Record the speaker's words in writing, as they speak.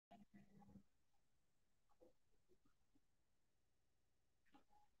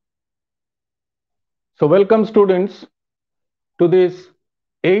So welcome students to this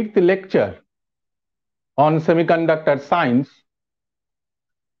 8th lecture on semiconductor science,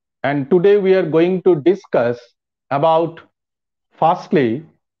 and today we are going to discuss about firstly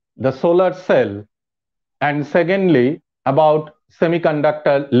the solar cell and secondly about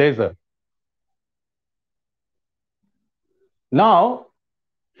semiconductor laser. Now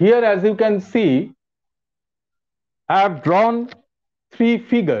here, as you can see, I have drawn three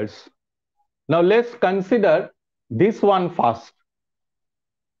figures. Now let's consider this one first.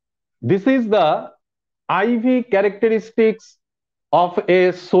 This is the IV characteristics of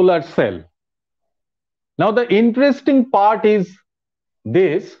a solar cell. Now the interesting part is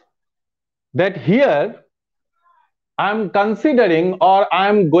this, that here I am considering, or I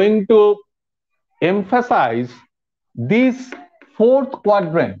am going to emphasize this fourth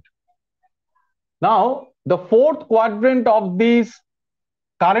quadrant. Now the fourth quadrant of these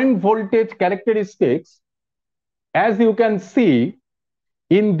current voltage characteristics, as you can see,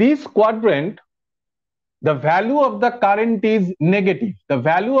 in this quadrant the value of the current is negative. The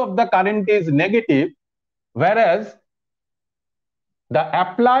value of the current is negative, whereas the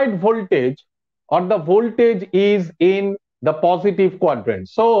applied voltage or the voltage is in the positive quadrant.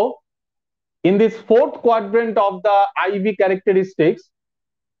 So in this fourth quadrant of the IV characteristics,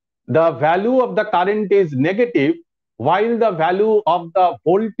 the value of the current is negative while the value of the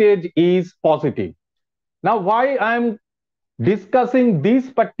voltage is positive. Now why I am discussing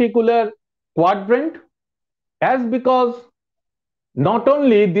this particular quadrant? As because not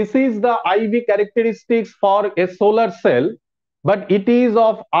only this is the IV characteristics for a solar cell, but it is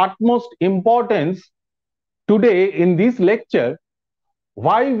of utmost importance today in this lecture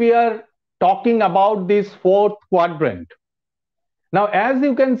why we are talking about this fourth quadrant. Now as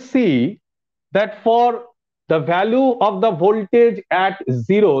you can see that for the value of the voltage at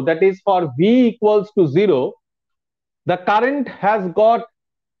 0, that is for V equals to 0, the current has got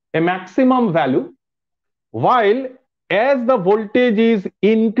a maximum value, while as the voltage is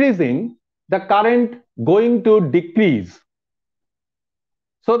increasing, the current going to decrease.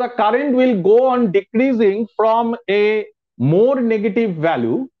 So the current will go on decreasing from a more negative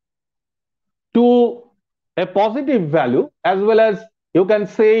value to a positive value, as well as you can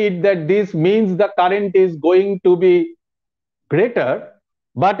say it that this means the current is going to be greater.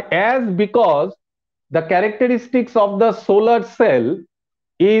 But as because the characteristics of the solar cell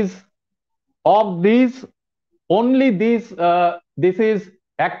is of these, only this is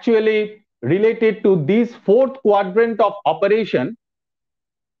actually related to this fourth quadrant of operation.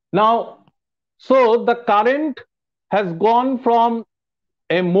 Now, so the current has gone from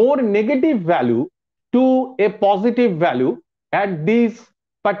a more negative value to a positive value at this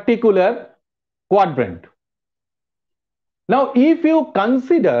particular quadrant. Now, if you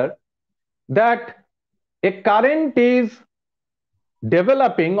consider that a current is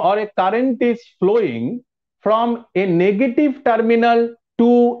developing or a current is flowing from a negative terminal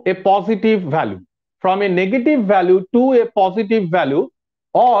to a positive value, from a negative value to a positive value,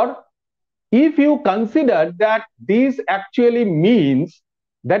 or if you consider that this actually means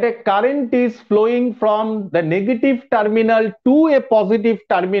that a current is flowing from the negative terminal to a positive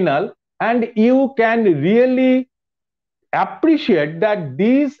terminal, and you can really appreciate that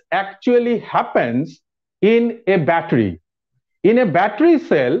this actually happens in a battery. In a battery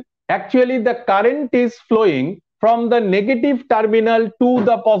cell, actually the current is flowing from the negative terminal to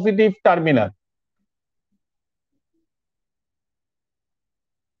the positive terminal.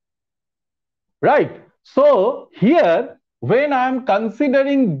 Right. So here, when I am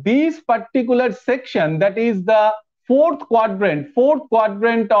considering this particular section, that is the fourth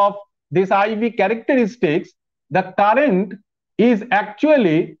quadrant of this IV characteristics, the current is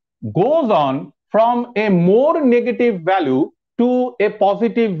actually goes on from a more negative value to a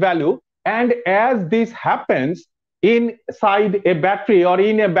positive value, and as this happens inside a battery or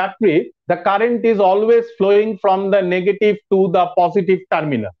in a battery, the current is always flowing from the negative to the positive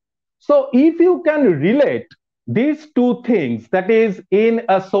terminal. So if you can relate these two things, that is in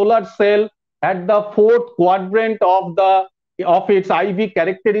a solar cell at the fourth quadrant of its IV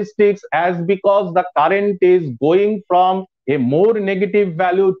characteristics, as because the current is going from a more negative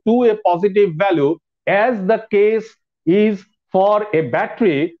value to a positive value, as the case is for a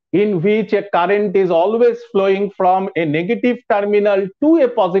battery in which a current is always flowing from a negative terminal to a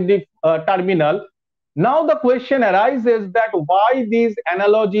positive terminal. Now the question arises that why this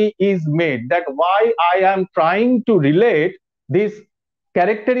analogy is made, that why I am trying to relate these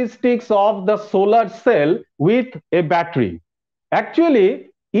characteristics of the solar cell with a battery. Actually,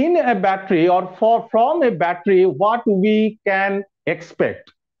 in a battery or from a battery, what we can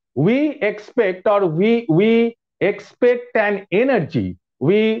expect? we expect, or we expect an energy,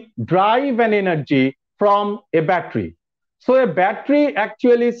 we drive an energy from a battery. So a battery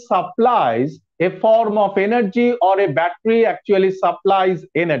actually supplies a form of energy, or a battery actually supplies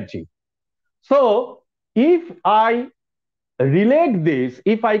energy. So if I relate this,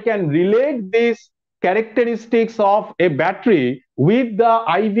 if I can relate these characteristics of a battery with the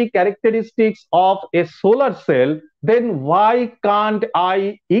IV characteristics of a solar cell, then why can't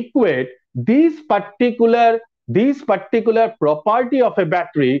I equate this particular property of a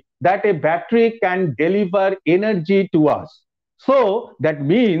battery, that a battery can deliver energy to us? So that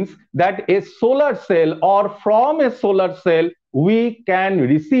means that a solar cell, or from a solar cell, we can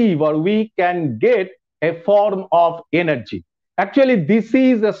receive, or we can get a form of energy. Actually, this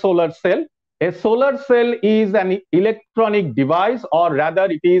is a solar cell. A solar cell is an electronic device, or rather,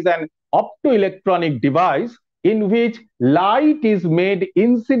 it is an optoelectronic device in which light is made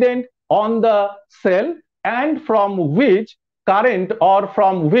incident on the cell, and from which current, or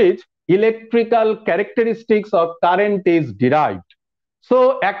from which electrical characteristics or current is derived.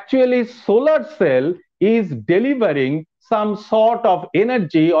 So actually, solar cell is delivering some sort of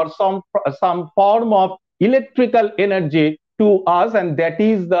energy, or some form of electrical energy to us, and that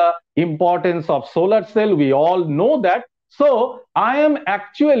is the importance of solar cell. We all know that. So I am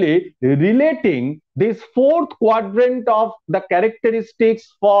actually relating this fourth quadrant of the characteristics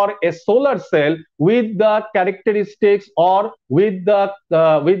for a solar cell with the characteristics, or with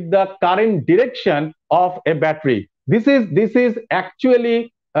the current direction of a battery. This is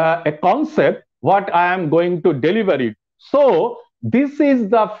actually a concept what I am going to deliver it. So this is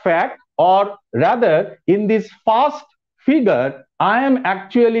the fact, or rather, in this first figure, I am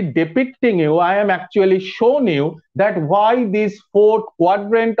actually depicting you, I am actually showing you that why this fourth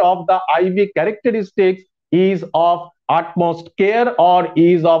quadrant of the IV characteristics is of utmost care, or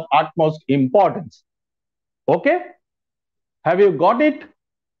is of utmost importance. Okay, have you got it?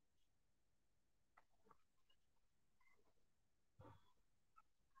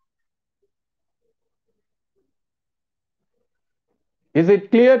 Is it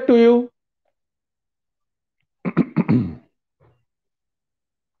clear to you?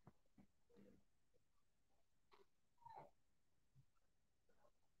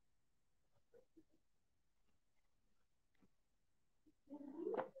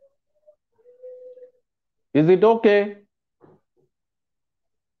 Is it okay?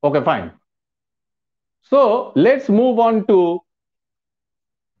 Okay, fine. So let's move on to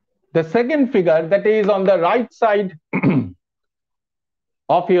the second figure, that is on the right side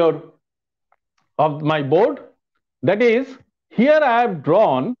of your of my board. That is, here I have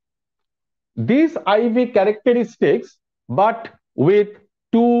drawn these IV characteristics, but with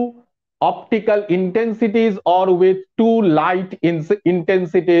two optical intensities, or with two light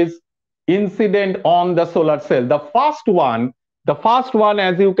intensities incident on the solar cell. The first one,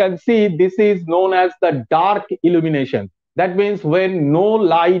 as you can see, this is known as the dark illumination. That means when no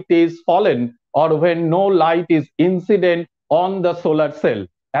light is fallen, or when no light is incident on the solar cell.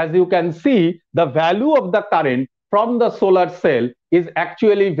 As you can see, the value of the current from the solar cell is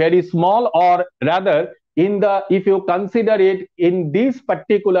actually very small, or rather, if you consider it in this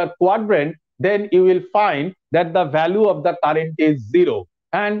particular quadrant, then you will find that the value of the current is zero.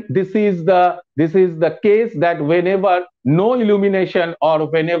 And this is the case, that whenever no illumination, or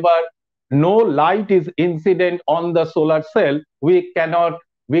whenever no light is incident on the solar cell, we cannot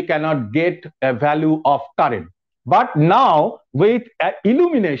get a value of current. But now with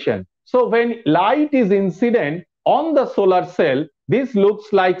illumination, so when light is incident on the solar cell, this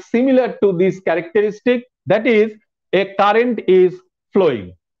looks like similar to this characteristic, that is, a current is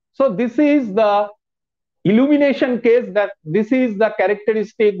flowing. So this is the illumination case, that this is the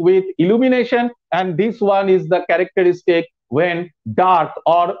characteristic with illumination, and this one is the characteristic when dark,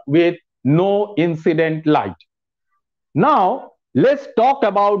 or with no incident light. Now let's talk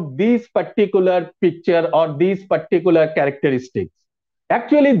about this particular picture, or these particular characteristics.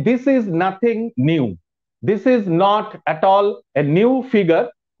 Actually, this is nothing new. This is not at all a new figure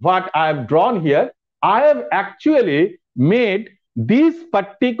what I have drawn here. I have actually made these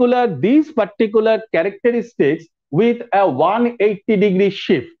particular characteristics with a 180-degree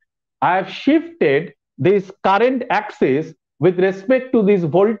shift. I have shifted this current axis with respect to this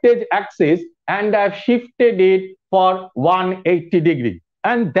voltage axis, and I've shifted it for 180 degree,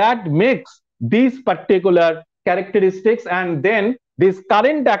 and that makes these particular characteristics. And then this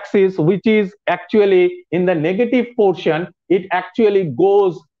current axis, which is actually in the negative portion, it actually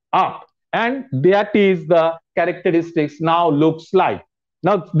goes up, and that is the characteristics now looks like.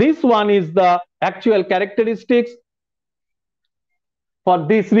 Now this one is the actual characteristics for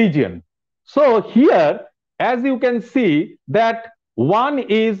this region. So here, as you can see, that one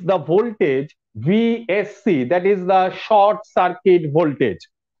is the voltage VSC, that is the short circuit voltage.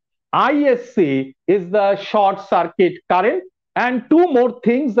 ISC is the short circuit current, and two more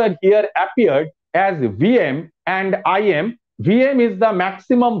things are here appeared as VM and IM. VM is the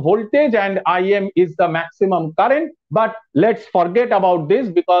maximum voltage and IM is the maximum current, but let's forget about this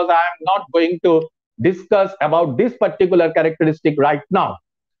because I am not going to discuss about this particular characteristic right now.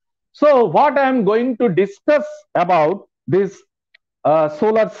 So what I am going to discuss about this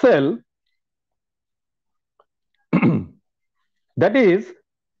solar cell, that is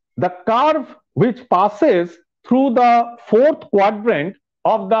the curve which passes through the fourth quadrant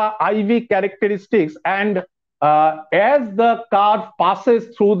of the IV characteristics, and as the curve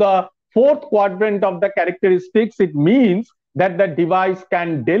passes through the fourth quadrant of the characteristics, it means that the device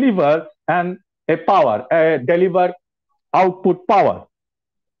can deliver deliver output power.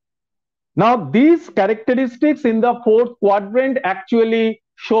 Now these characteristics in the fourth quadrant actually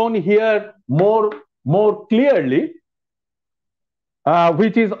shown here more clearly,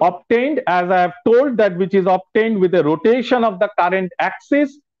 which is obtained, as I have told, that which is obtained with a rotation of the current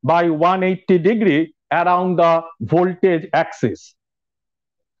axis by 180 degree around the voltage axis.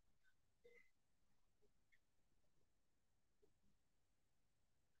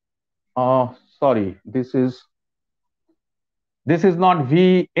 Sorry, this is not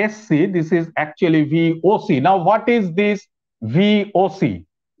VSC, this is actually VOC. Now what is this VOC?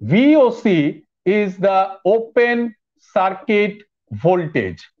 VOC is the open circuit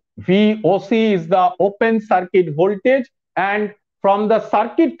voltage. VOC is the open circuit voltage, and from the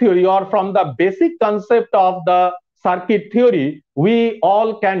circuit theory or from the basic concept of the circuit theory, we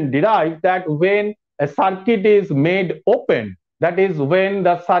all can derive that when a circuit is made open, that is when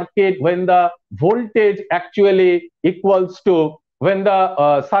the voltage actually equals to, when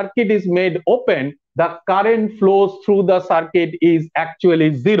the circuit is made open, the current flows through the circuit is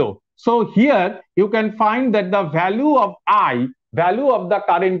actually zero. So here you can find that the value of the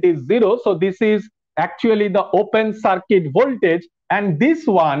current is zero. So this is actually the open circuit voltage, and this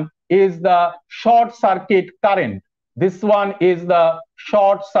one is the short circuit current. This one is the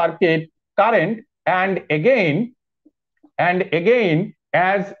short circuit current, and again,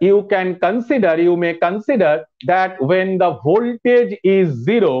 as you may consider that when the voltage is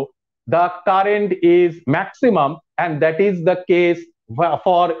zero, the current is maximum, and that is the case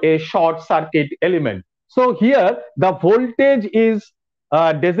for a short circuit element. So here the voltage is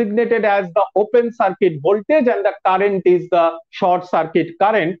designated as the open circuit voltage, and the current is the short circuit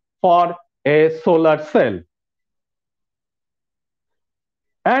current for a solar cell.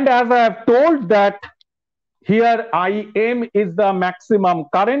 And as I have told that here IM is the maximum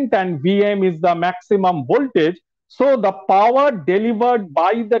current and VM is the maximum voltage. So the power delivered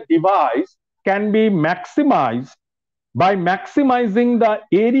by the device can be maximized by maximizing the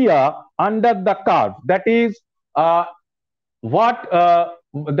area under the curve. That is the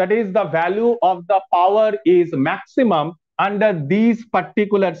value of the power is maximum under these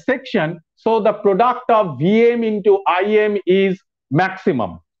particular section. So the product of VM into IM is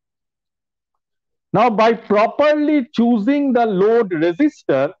maximum. Now, by properly choosing the load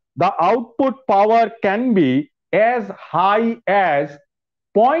resistor, the output power can be as high as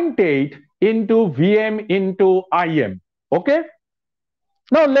 0.8 into VM into IM. Okay.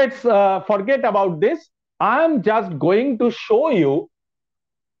 Now, let's forget about this. I am just going to show you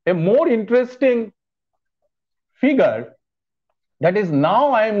a more interesting figure. That is, now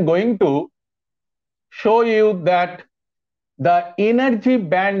I am going to show you that the energy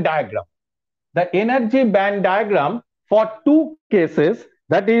band diagram. The energy band diagram for two cases,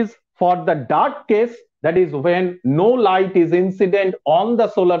 that is for the dark case, that is when no light is incident on the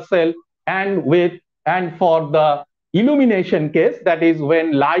solar cell, and for the illumination case, that is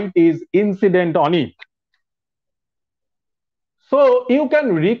when light is incident on it. So you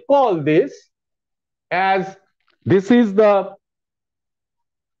can recall this as this is the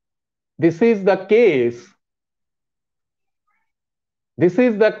case. This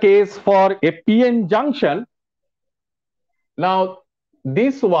is the case for a PN junction. Now,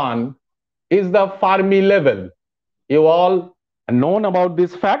 this one is the Fermi level. You all known about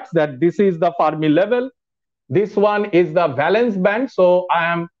these facts that this is the Fermi level. This one is the valence band. So I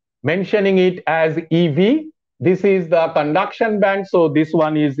am mentioning it as EV. This is the conduction band. So this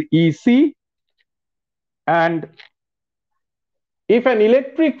one is EC. And if an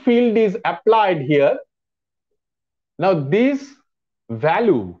electric field is applied here, now this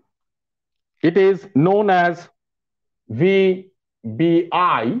value, it is known as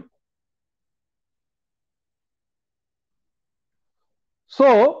VBI.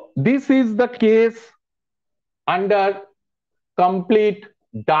 So this is the case under complete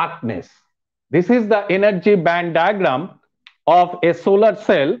darkness. This is the energy band diagram of a solar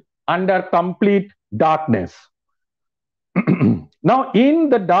cell under complete darkness. Now in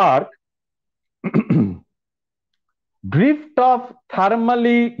the dark, drift of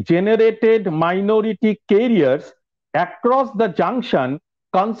thermally generated minority carriers across the junction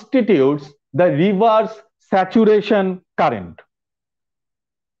constitutes the reverse saturation current.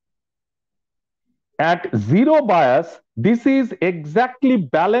 At zero bias, this is exactly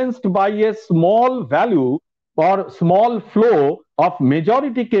balanced by a small value or small flow of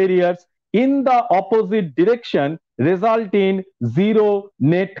majority carriers in the opposite direction, result in zero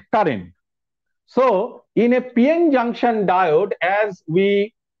net current. So in a PN junction diode, as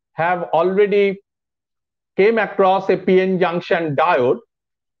we have already came across a PN junction diode,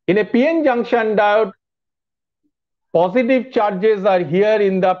 in a PN junction diode, positive charges are here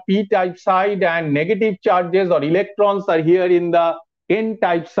in the p-type side and negative charges or electrons are here in the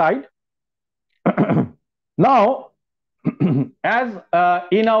n-type side. Now, as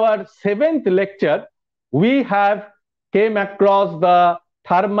in our 7th lecture, we have came across the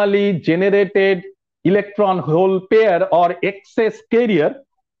thermally generated electron hole pair or excess carrier,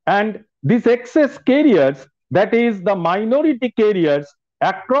 and these excess carriers, that is the minority carriers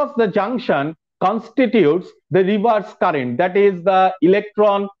across the junction, constitutes the reverse current, that is the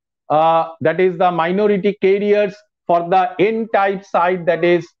electron, that is the minority carriers for the n-type side, that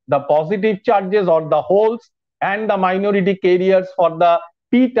is the positive charges or the holes, and the minority carriers for the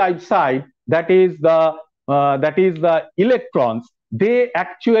p-type side, that is the electrons. They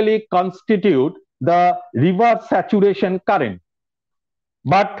actually constitute the reverse saturation current.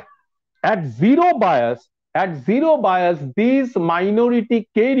 But at zero bias, these minority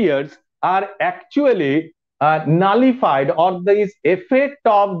carriers are actually nullified, or this effect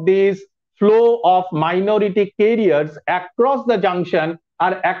of this flow of minority carriers across the junction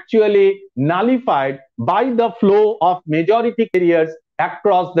are actually nullified by the flow of majority carriers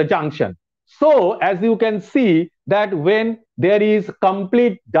across the junction. So as you can see that when there is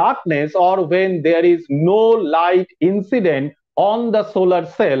complete darkness or when there is no light incident on the solar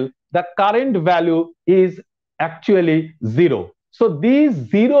cell, the current value is actually zero. So this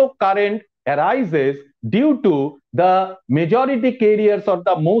zero current arises due to the majority carriers or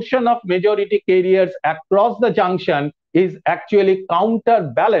the motion of majority carriers across the junction is actually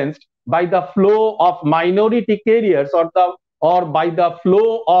counterbalanced by the flow of minority carriers or by the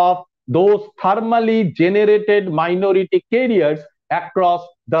flow of those thermally generated minority carriers across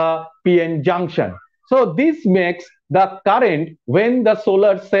the PN junction. So this makes the current when the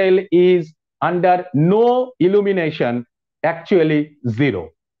solar cell is under no illumination actually zero.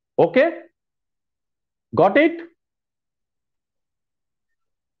 Okay? Got it?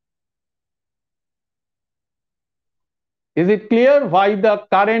 Is it clear why the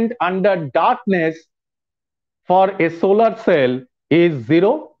current under darkness for a solar cell is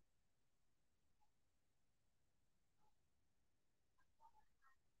zero?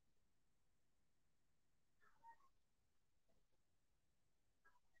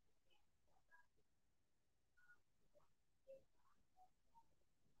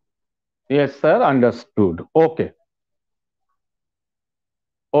 Yes, sir, understood. Okay.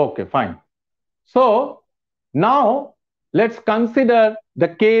 Okay, fine. So now let's consider the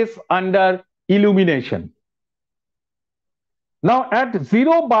case under illumination. Now at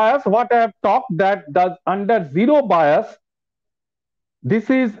zero bias, what I have talked that does under zero bias, this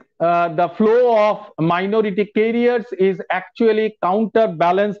is the flow of minority carriers is actually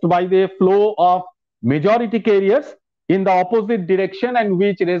counterbalanced by the flow of majority carriers in the opposite direction, and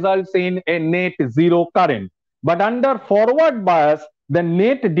which results in a net zero current. But under forward bias, the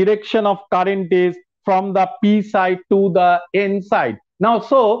net direction of current is from the P side to the N side. Now,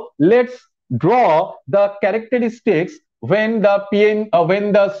 so let's draw the characteristics when the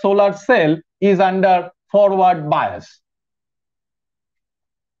when the solar cell is under forward bias.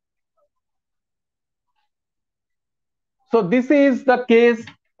 So this is the case,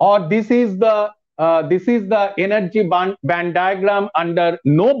 or this is the energy band diagram under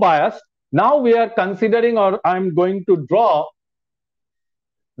no bias. Now we are considering, or I'm going to draw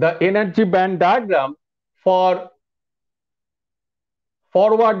the energy band diagram for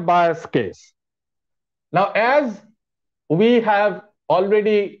forward bias case. Now, as we have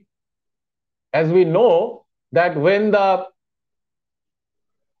already, as we know that when a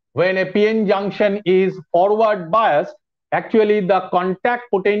PN junction is forward biased, actually the contact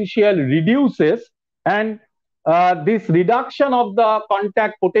potential reduces, and this reduction of the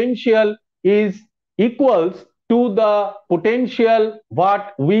contact potential is equals to the potential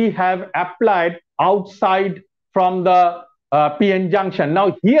what we have applied outside from the PN junction.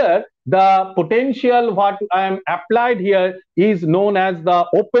 Now here the potential what I am applied here is known as the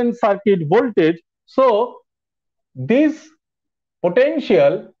open circuit voltage. So this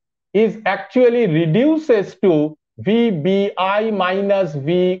potential is actually reduces to VBI minus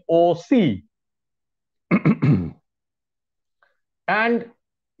VOC. And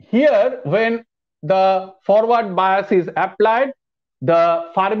here when the forward bias is applied, the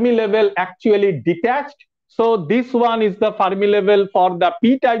Fermi level actually detached. So this one is the Fermi level for the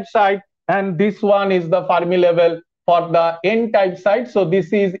p-type side, and this one is the Fermi level for the n-type side. So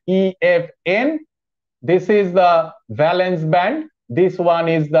this is EFN. This is the valence band. This one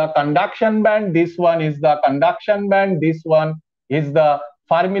is the conduction band. This one is the conduction band. This one is the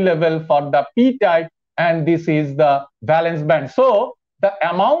Fermi level for the p-type, and this is the valence band. So the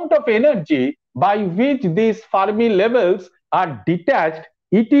amount of energy by which these Fermi levels are detached,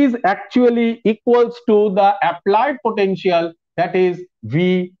 it is actually equals to the applied potential, that is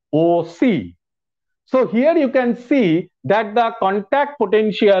VOC. So here you can see that the contact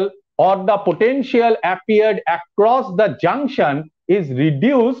potential or the potential appeared across the junction is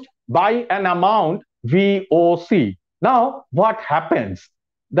reduced by an amount VOC. Now what happens?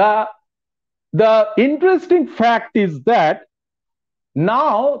 The interesting fact is that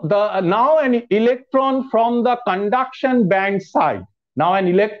now an electron from the conduction band side,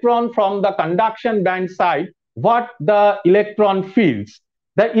 what the electron feels?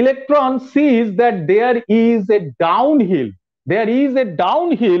 The electron sees that there is a downhill.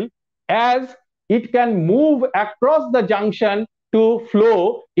 As it can move across the junction to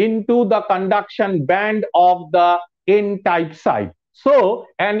flow into the conduction band of the n-type side. So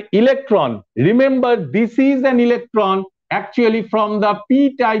an electron, remember this is an electron actually from the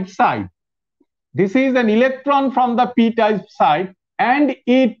p-type side. This is an electron from the p-type side, and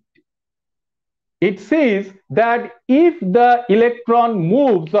it says that if the electron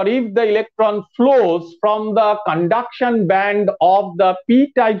moves or if the electron flows from the conduction band of the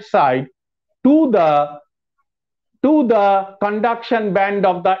p-type side to the conduction band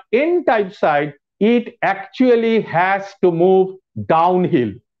of the n-type side, it actually has to move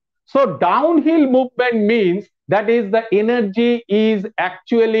downhill. So downhill movement means that is the energy is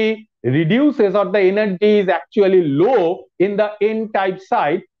actually reduces, or the energy is actually low in the n-type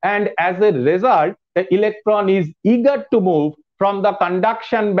side, and as a result the electron is eager to move from the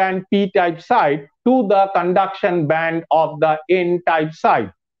conduction band p-type side to the conduction band of the n-type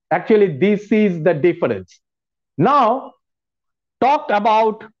side. Actually this is the difference. Now we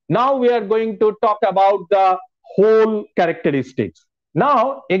are going to talk about the hole characteristics.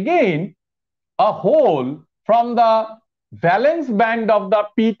 Now again, a hole from the valence band of the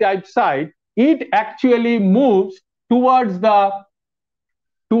p-type side, it actually moves towards the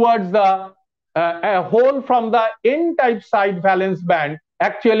a hole from the n-type side valence band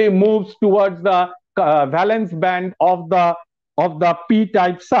actually moves towards the valence band of the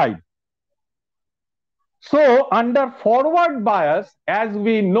p-type side. So under forward bias, as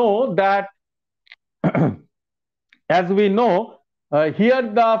we know that here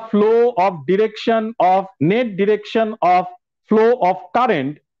the flow of direction of net direction of flow of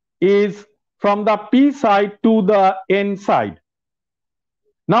current is from the p side to the n side.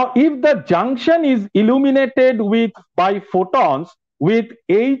 Now if the junction is illuminated by photons with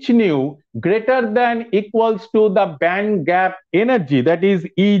h nu greater than equals to the band gap energy, that is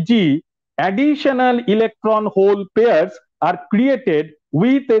Eg, additional electron hole pairs are created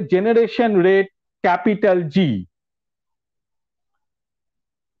with a generation rate capital G.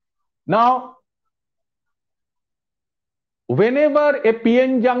 Now, whenever a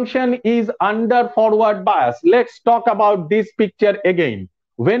PN junction is under forward bias, let's talk about this picture again.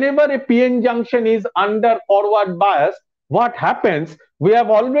 Whenever a PN junction is under forward bias, what happens? We have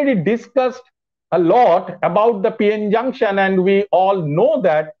already discussed a lot about the PN junction, and we all know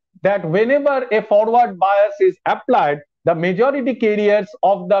that whenever a forward bias is applied, the majority carriers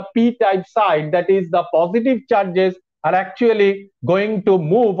of the p-type side, that is the positive charges, are actually going to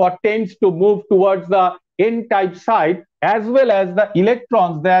move or tends to move towards the n-type side, as well as the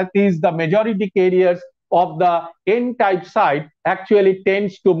electrons, that is the majority carriers of the n-type side, actually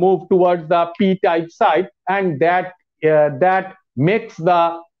tends to move towards the p-type side, and that makes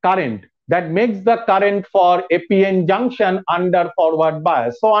the current. That makes the current for a PN junction under forward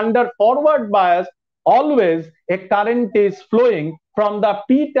bias. So under forward bias, always a current is flowing from the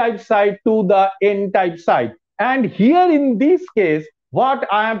p-type side to the n-type side. And here in this case, what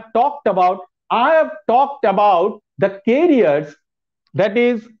I have talked about the carriers, that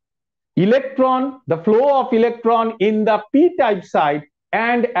is the flow of electron in the p-type side,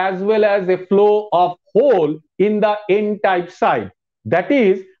 and as well as a flow of hole in the n-type side. That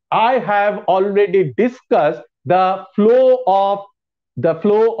is, I have already discussed the flow of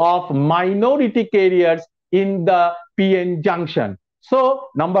minority carriers in the p-n junction. So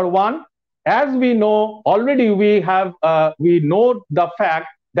number one, as we know already, we know the fact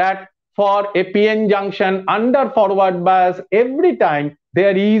that for a p-n junction under forward bias, every time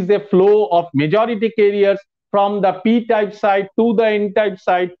there is a flow of majority carriers from the p-type side to the n-type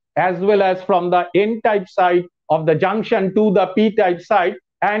side, as well as from the n-type side of the junction to the p-type side,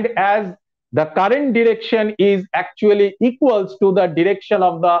 and as the current direction is actually equals to the direction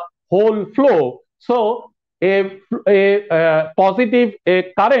of the whole flow, so a positive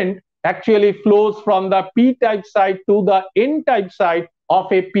current actually flows from the p-type side to the n-type side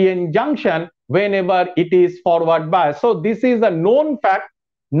of a p-n junction whenever it is forward bias. So this is a known fact.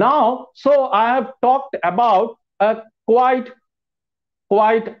 Now, so I have talked about a quite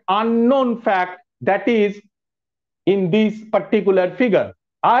unknown fact, that is in this particular figure.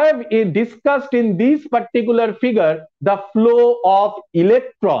 I have discussed in this particular figure the flow of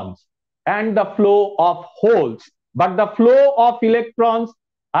electrons and the flow of holes. But the flow of electrons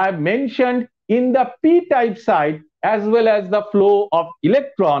I have mentioned in the p-type side, as well as the flow of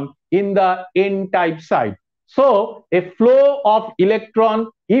electron in the n-type side. So if a flow of electron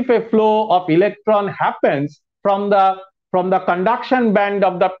happens from the conduction band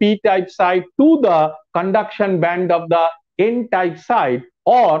of the p-type side to the conduction band of the n-type side,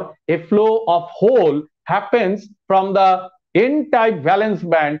 or a flow of hole happens from the n-type valence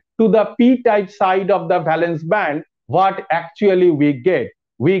band to the p-type side of the valence band, what actually we get?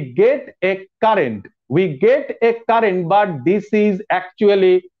 We get a current. But this is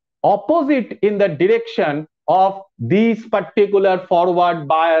actually opposite in the direction of this particular forward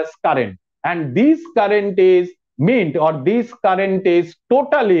bias current. And this current is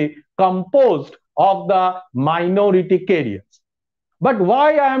totally composed of the minority carriers. But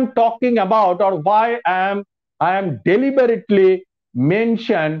why I am talking about, or why I am deliberately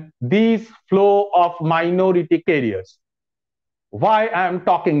mention this flow of minority carriers? Why I am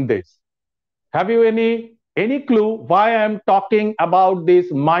talking this? Have you any clue why I am talking about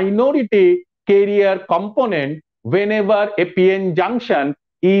this minority carrier component whenever a p-n junction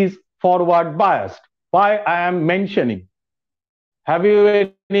is forward biased? Why I am mentioning? Have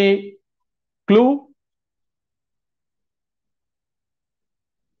you any clue?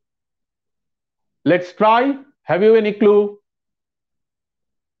 Let's try. Have you any clue?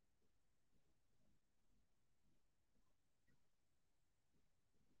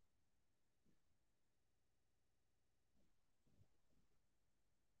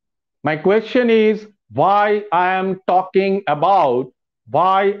 My question is why I am talking about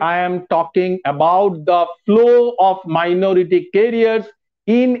the flow of minority carriers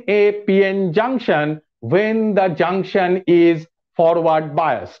in a p-n junction when the junction is forward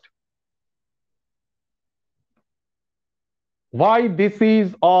biased. Why this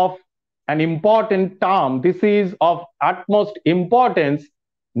is of an important term, this is of utmost importance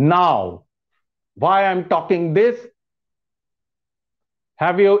now. Why I'm talking this?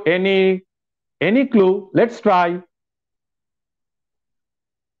 Have you any clue? Let's try.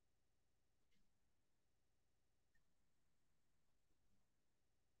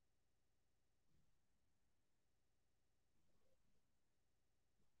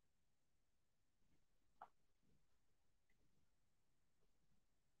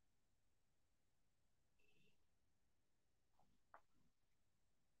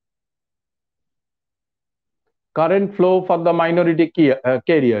 Current flow for the minority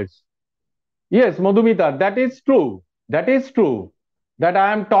carriers. Yes, Madhumita, that is true. That is true. That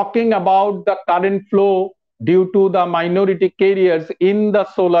I am talking about the current flow due to the minority carriers in the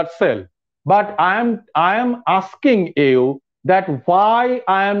solar cell. But I am asking you that why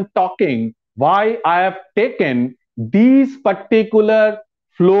I have taken these particular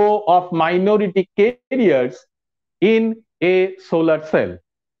flow of minority carriers in a solar cell.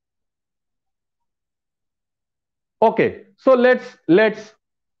 Okay, so let's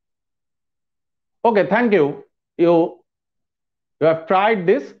okay, thank you. You have tried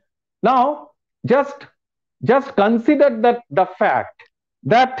this. Now just consider that the fact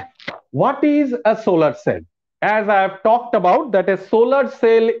that what is a solar cell? As I have talked about, that a solar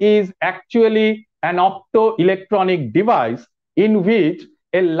cell is actually an optoelectronic device in which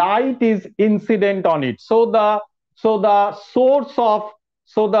a light is incident on it. So the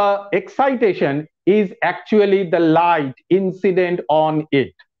excitation is actually the light incident on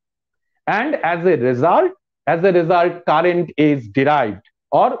it, and as a result current is derived.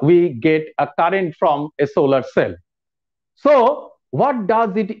 or we get a current from a solar cell. So, what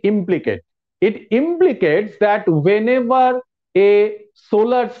does it implicate? It implicates that whenever a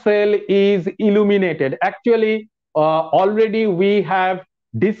solar cell is illuminated, actually, already we have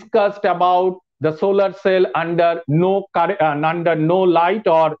discussed about the solar cell under under no light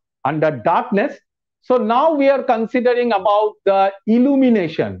or under darkness. So now we are considering about the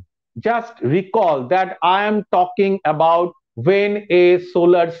illumination. Just recall that I am talking about when a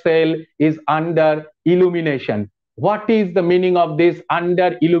solar cell is under illumination. What is the meaning of this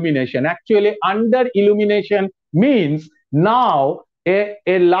under illumination? Actually, under illumination means now a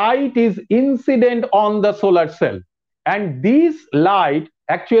light is incident on the solar cell, and this light,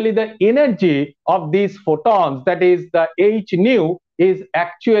 actually the energy of these photons, that is the h nu, is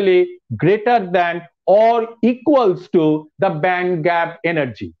actually greater than or equals to the band gap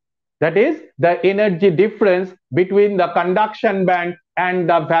energy. That is the energy difference between the conduction band and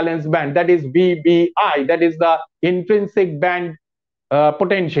the valence band, that is VBI, that is the intrinsic band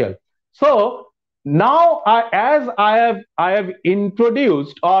potential. So now as I have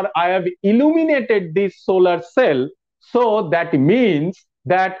introduced or I have illuminated this solar cell, so that means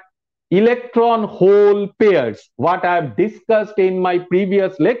that electron hole pairs, what I have discussed in my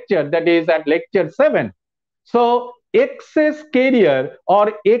previous lecture, that is at lecture 7. So excess carrier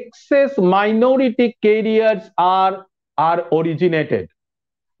or excess minority carriers are originated.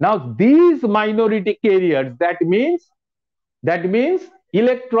 Now these minority carriers, that means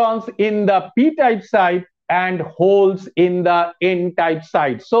electrons in the p-type side and holes in the n-type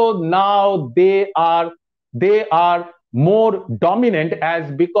side. So now they are more dominant,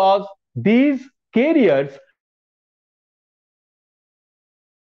 as because these carriers are actually more dominant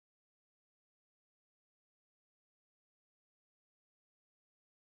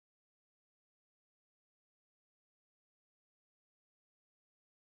in the p-type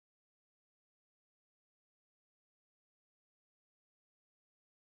side. So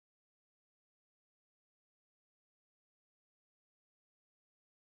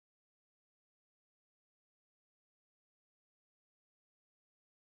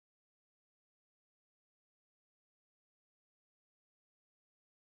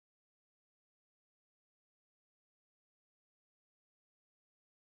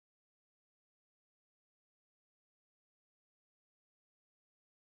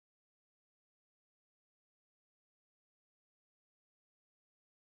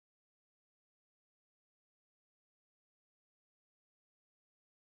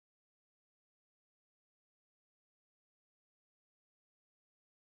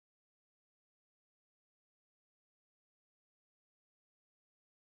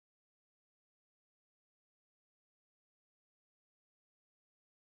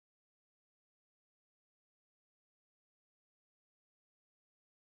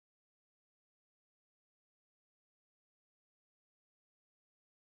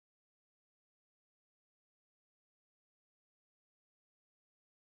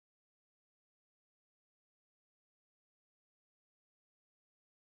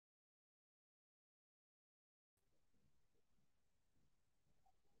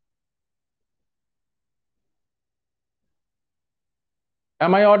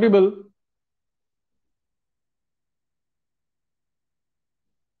am I audible?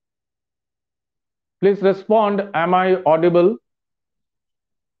 Please respond. Am I audible?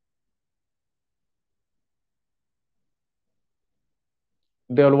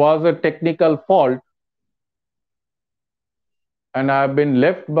 There was a technical fault and I have been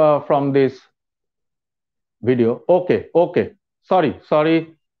left from this video. Okay, okay. Sorry.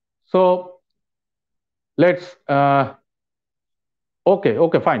 So let's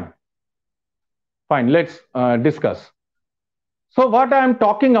okay, fine. Let's discuss. So what I am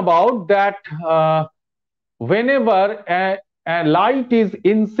talking about, that whenever a light is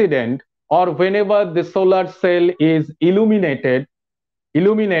incident or whenever the solar cell is illuminated,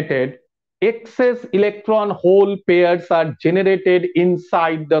 excess electron hole pairs are generated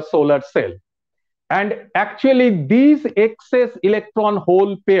inside the solar cell. And actually these excess electron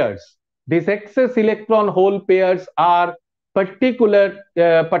hole pairs are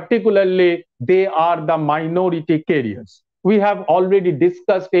particularly they are the minority carriers. We have already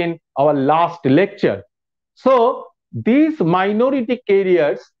discussed in our last lecture. So these minority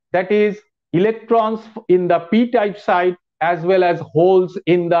carriers, that is electrons in the p-type side as well as holes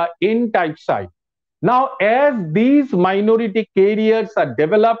in the n-type side. Now, as these minority carriers are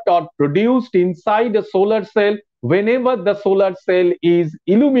developed or produced inside a solar cell, whenever the solar cell is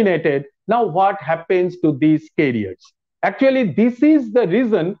illuminated, now what happens to these carriers? Actually, this is the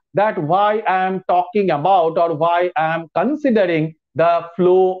reason that why I am talking about or why I am considering the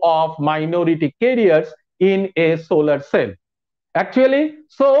flow of minority carriers in a solar cell. Actually,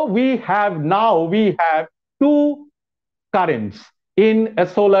 so we have two currents in a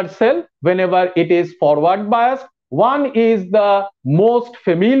solar cell whenever it is forward biased. One is the most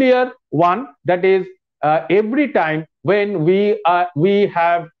familiar one, that is every time when we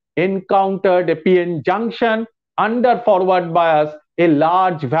have encountered a PN junction under forward bias, a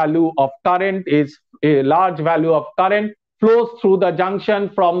large value of current flows through the junction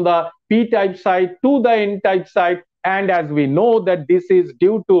from the p-type side to the n-type side, and as we know that this is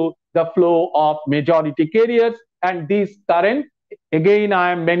due to the flow of majority carriers, and this current, again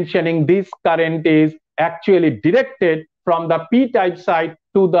I am mentioning, this current is actually directed from the p-type side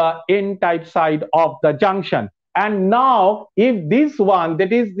to the n-type side of the junction. And now if this one,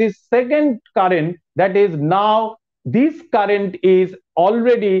 that is this second current, that is now this current is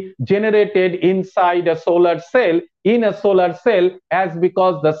already generated inside a solar cell, in a solar cell, as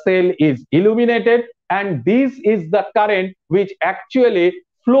because the cell is illuminated, and this is the current which actually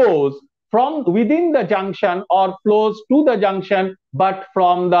flows from within the junction or flows to the junction, but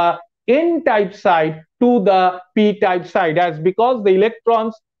from the n-type side to the p-type side, as because the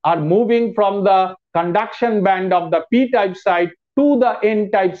electrons are moving from the conduction band of the p-type side to the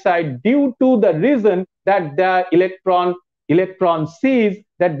n-type side, due to the reason that the electron sees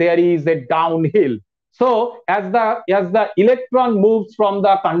that there is a downhill. So as the electron moves from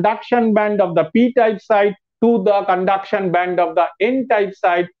the conduction band of the p-type side to the conduction band of the n-type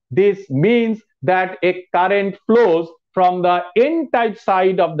side, this means that a current flows from the n-type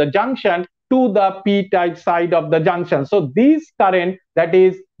side of the junction to the p-type side of the junction. So this current, that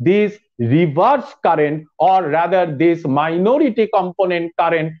is this reverse current, or rather this minority component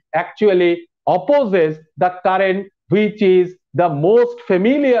current, actually opposes the current which is the most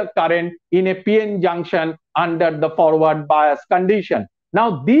familiar current in a PN junction under the forward bias condition.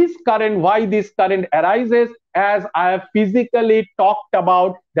 Now this current, why this current arises, as I have physically talked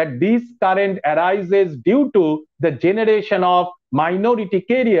about, that this current arises due to the generation of minority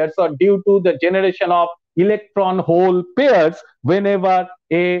carriers, or due to the generation of electron hole pairs whenever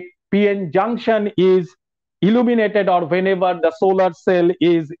a PN junction is illuminated, or whenever the solar cell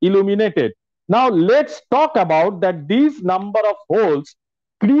is illuminated. Now let's talk about that these number of holes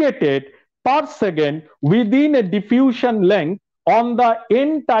created per second within a diffusion length on the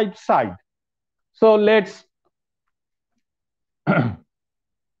n-type side. So let's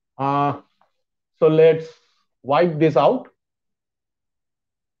let's wipe this out.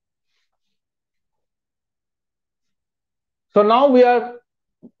 So now we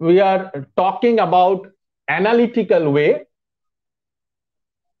are talking about analytical way.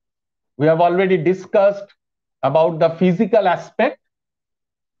 We have already discussed about the physical aspect.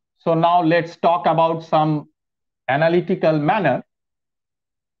 So now let's talk about some analytical manner.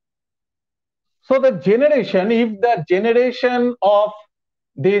 So the generation, if the generation of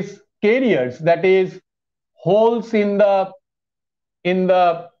these carriers, that is holes in the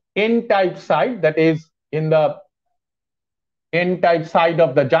n-type side, that is in the n-type side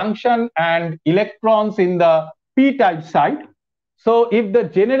of the junction, and electrons in the p-type side. So if the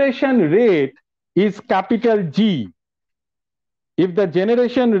generation rate is capital G, if the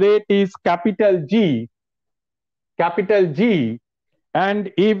generation rate is capital G,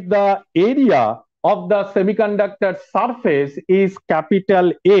 and if the area of the semiconductor surface is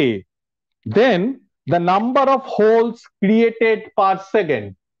capital A, then the number of holes created per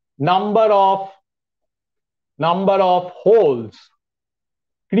second, number of holes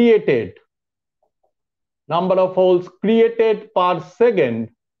created per second,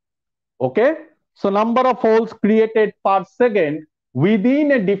 okay? So number of holes created per second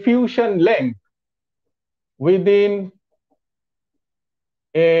within a diffusion length, within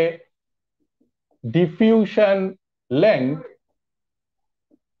a diffusion length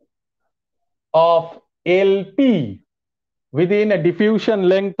of LP, within a diffusion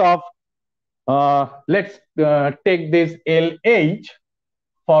length of let's take this LH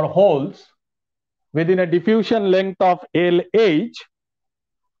for holes, within a diffusion length of LH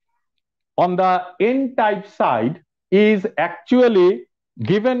on the n-type side is actually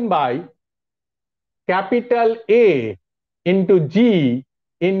given by capital A into G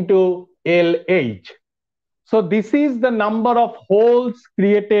into LH. So this is the number of holes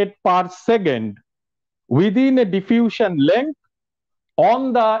created per second within a diffusion length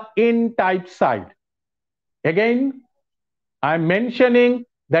on the n-type side. Again, I'm mentioning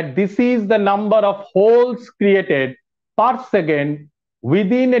that this is the number of holes created per second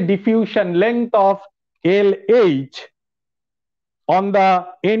within a diffusion length of LH on the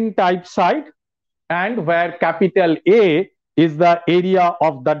n-type side, and where capital A is the area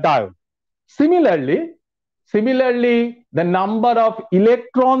of the diode. Similarly, the number of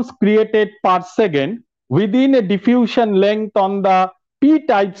electrons created per second within a diffusion length on the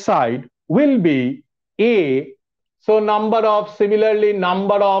p-type side will be A. So number of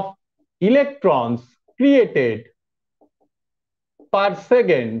electrons created per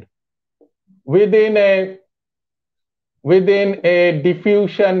second within a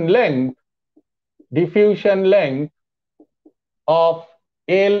diffusion length of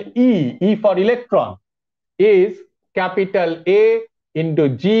LE, E for electron, is capital A into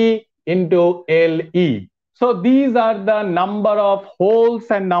G into LE. So these are the number of holes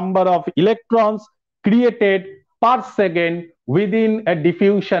and number of electrons created per second within a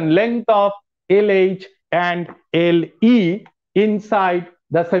diffusion length of LH and LE inside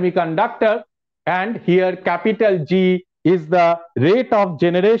the semiconductor. And here capital G is the rate of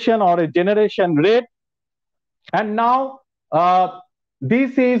generation or a generation rate. And now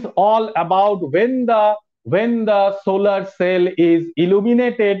this is all about when the solar cell is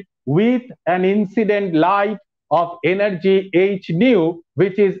illuminated with an incident light of energy h nu,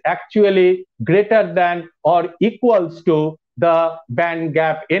 which is actually greater than or equals to the band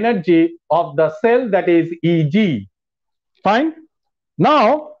gap energy of the cell, that is Eg. Fine.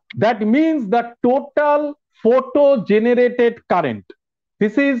 Now that means the total photo generated current.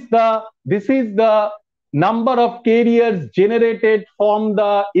 This is the number of carriers generated from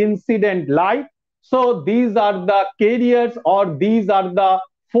the incident light. So these are the carriers, or these are the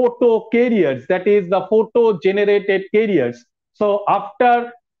photo carriers, that is the photo generated carriers. So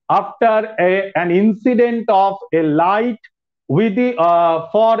after an incident of a light with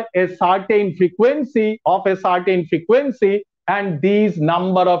for a certain frequency and these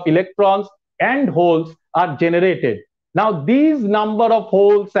number of electrons and holes are generated. Now these number of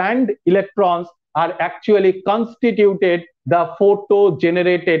holes and electrons are actually constituted the photo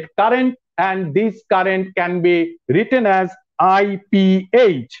generated current, and this current can be written as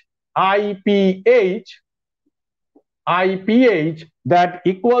IPH that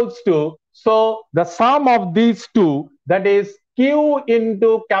equals to, so the sum of these two, that is Q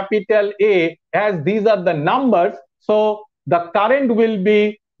into capital A, as these are the numbers, so the current will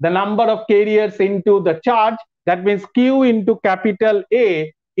be the number of carriers into the charge, that means Q into capital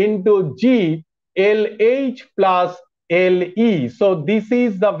A into G LH plus LE. So this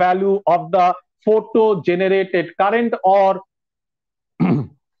is the value of the photo generated current, or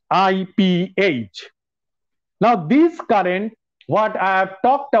IPH. Now this current, what I have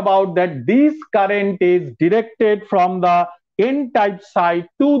talked about, that this current is directed from the N-type side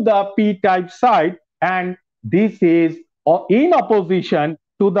to the P-type side, and this is in opposition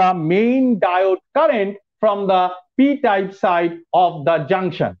to the main diode current from the P-type side of the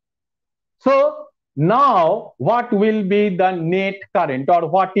junction. So now what will be the net current, or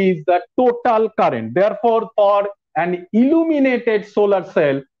what is the total current? Therefore, for an illuminated solar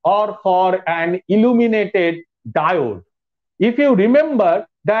cell or for an illuminated diode, if you remember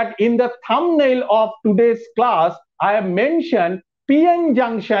that in the thumbnail of today's class, I have mentioned PN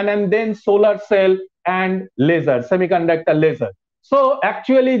junction and then solar cell and laser, semiconductor laser. So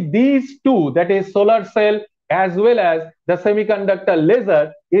actually these two, that is solar cell as well as the semiconductor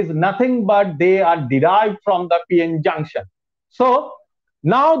laser, is nothing but they are derived from the PN junction. So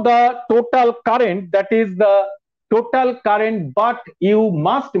now the total current, that is the total current, but you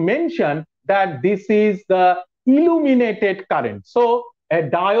must mention that this is the illuminated current. So a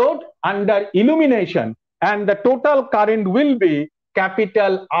diode under illumination, and the total current will be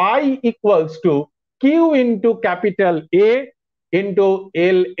capital I equals to Q into capital A into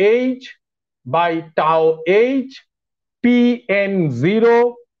LH by tau H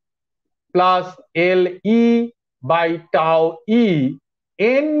Pn0 plus Le by tau E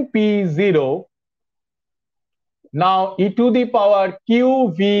Np0. Now e to the power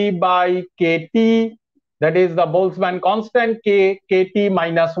QV by KT, that is the Boltzmann constant, KT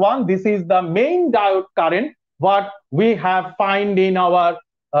minus 1. This is the main diode current, what we have find in our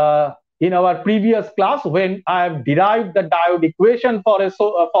previous class when I have derived the diode equation for a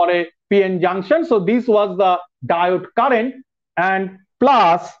PN junction. So this was the diode current, and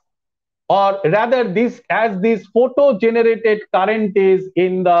plus, or rather this, as this photo generated current is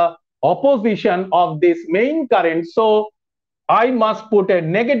in the opposition of this main current, so I must put a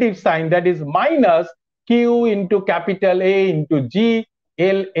negative sign, that is minus Q into capital A into G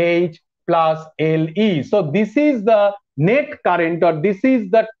LH plus LE. So this is the net current, or this is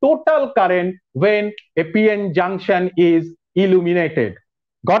the total current when a PN junction is illuminated.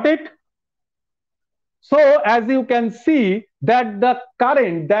 Got it? So as you can see the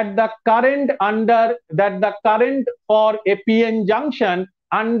current for a PN junction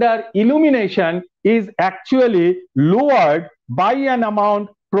under illumination is actually lowered by an amount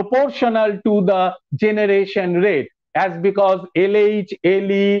proportional to the generation rate, as because LH,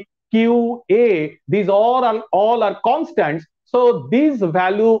 LE, QA, these all are constants. So this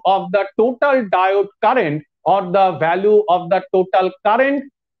value of the total diode current, or the value of the total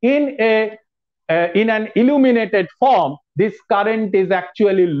current in a in an illuminated form, this current is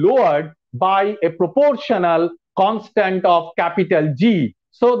actually lowered by a proportional constant of capital G.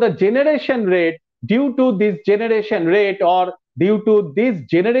 So the generation rate, due to this generation rate, or due to this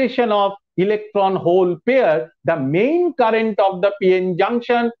generation of electron hole pair, the main current of the PN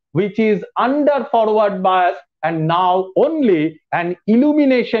junction, which is under forward bias, and now only an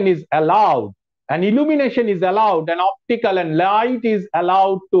illumination is allowed. An illumination is allowed, an optical and light is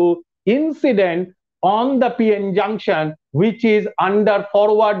allowed to incident on the PN junction, which is under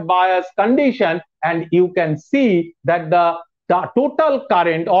forward bias condition, and you can see that the total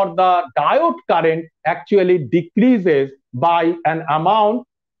current, or the diode current, actually decreases by an amount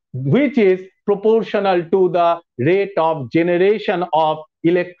which is proportional to the rate of generation of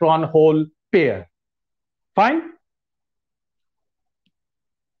electron hole pair. Fine?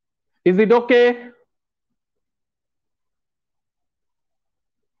 Is it okay?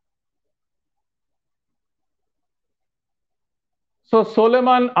 So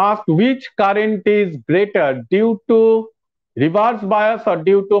Solomon asked, which current is greater, due to reverse bias or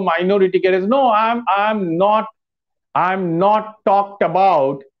due to minority carriers? No, I'm not talked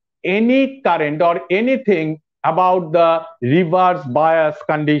about any current or anything about the reverse bias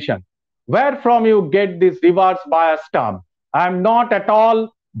condition. Where from you get this reverse bias term? I'm not at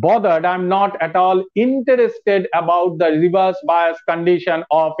all bothered. I'm not at all interested about the reverse bias condition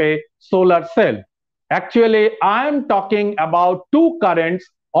of a solar cell. Actually, I am talking about two currents,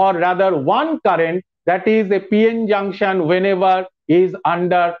 or rather one current, that is a PN junction whenever is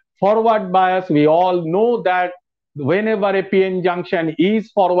under forward bias. We all know that whenever a PN junction is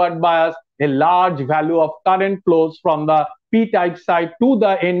forward bias, a large value of current flows from the P-type side to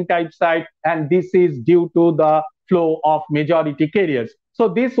the N-type side, and this is due to the flow of majority carriers. So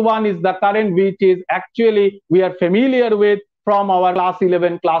this one is the current which is actually we are familiar with from our class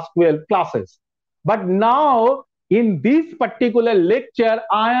 11, class 12 classes. But now in this particular lecture,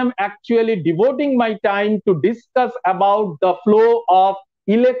 I am actually devoting my time to discuss about the flow of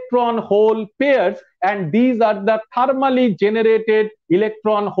electron hole pairs, and these are the thermally generated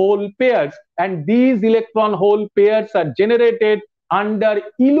electron hole pairs, and these electron hole pairs are generated under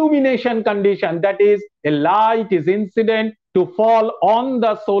illumination condition, that is a light is incident to fall on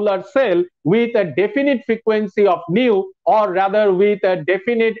the solar cell with a definite frequency of nu, or rather with a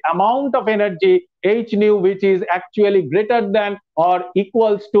definite amount of energy h nu, which is actually greater than or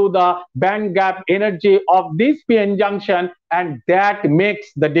equals to the band gap energy of this PN junction, and that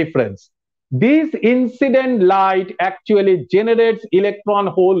makes the difference. This incident light actually generates electron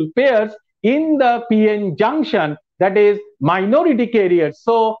hole pairs in the PN junction, that is minority carriers.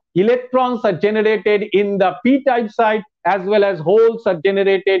 So electrons are generated in the p-type side, as well as holes are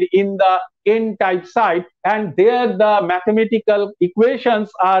generated in the n-type side, and there the mathematical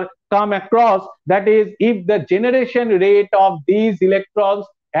equations are come across, that is, if the generation rate of these electrons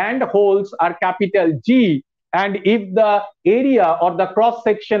and holes are capital G, and if the area or the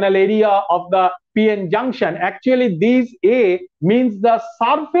cross-sectional area of the PN junction, actually this A means the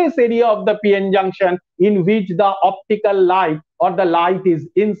surface area of the PN junction in which the optical light or the light is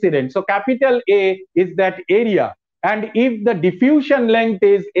incident. So capital A is that area. And if the diffusion length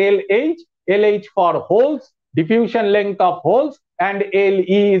is LH, LH for holes, diffusion length of holes, and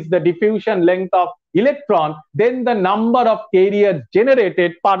LE is the diffusion length of electron, then the number of carriers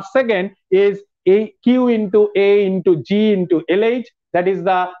generated per second is Q into A into G into LH, that is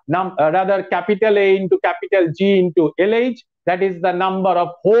the rather capital A into capital G into LH, that is the number of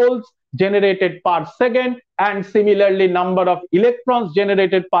holes generated per second, and similarly number of electrons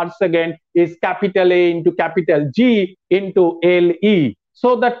generated per second is capital A into capital G into LE.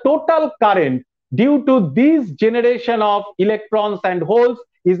 So the total current due to this generation of electrons and holes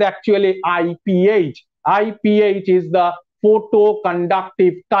is actually IPH. IPH is the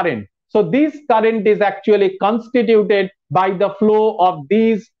photoconductive current. So this current is actually constituted by the flow of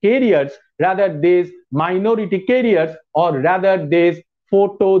these carriers, rather these minority carriers, or rather these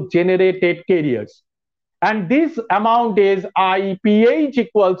photo-generated carriers. And this amount is IPH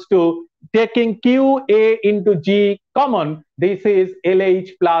equals to, taking QA into G common, this is LH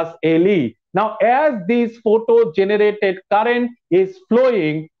plus LE. Now, as this photo-generated current is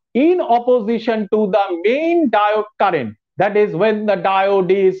flowing in opposition to the main diode current, That is when the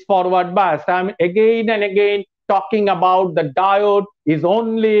diode is forward biased. I'm again and again talking about the diode is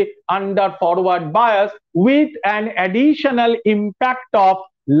only under forward bias with an additional impact of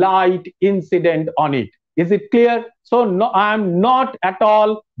light incident on it. Is it clear? So no, I am not at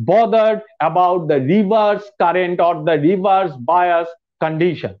all bothered about the reverse current or the reverse bias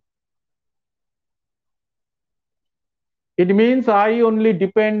condition. It means I only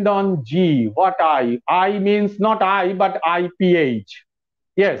depend on G. What I? I means not I, but IPH.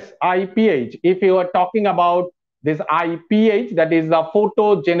 Yes, IPH. If you are talking about this IPH, that is the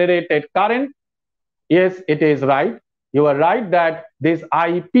photo generated current. Yes, it is right. You are right that this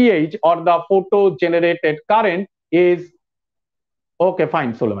IPH or the photo generated current is okay.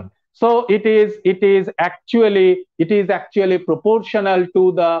 Fine, Solomon. So it is actually proportional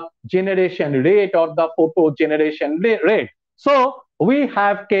to the generation rate or the photo generation rate. So we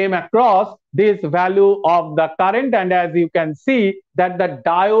have came across this value of the current, and as you can see that the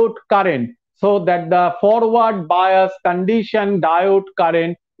diode current, so that the forward bias condition diode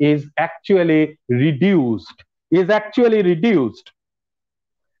current is actually reduced.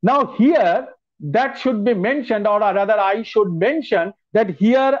 Now here that should be mentioned, or rather I should mention that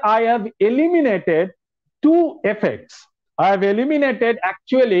here I have eliminated two effects. I have eliminated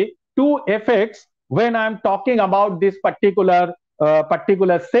actually two effects when I'm talking about this particular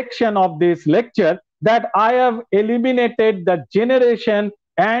section of this lecture, that I have eliminated the generation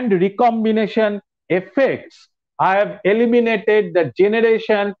and recombination effects. I have eliminated the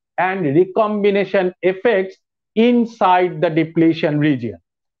generation and recombination effects inside the depletion region.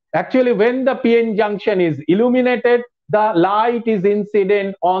 Actually, when the PN junction is illuminated, the light is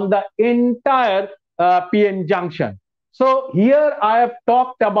incident on the entire PN junction. So here I have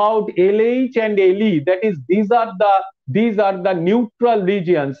talked about LH and LE. That is, these are the neutral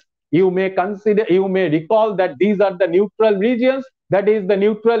regions. You may recall that these are the neutral regions. That is the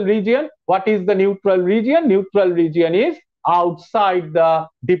neutral region. What is the neutral region? Neutral region is outside the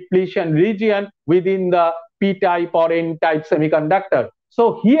depletion region within the P-type or N-type semiconductor.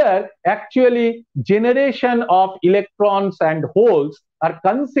 So here actually generation of electrons and holes are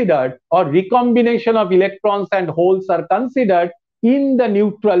considered, or recombination of electrons and holes are considered in the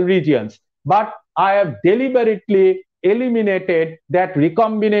neutral regions. But I have deliberately eliminated that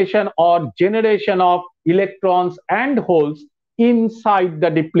recombination or generation of electrons and holes inside the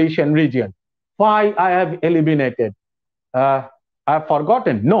depletion region. Why I have eliminated? I have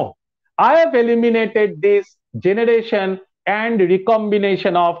forgotten. No, I have eliminated this generation and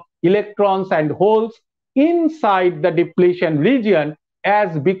recombination of electrons and holes inside the depletion region,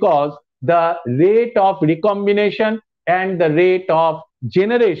 as because the rate of recombination and the rate of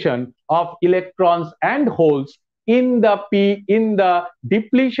generation of electrons and holes in the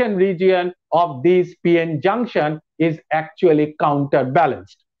depletion region of this PN junction is actually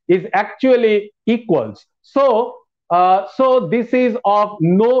counterbalanced, is actually equals. So this is of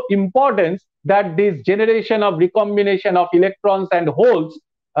no importance that this generation of recombination of electrons and holes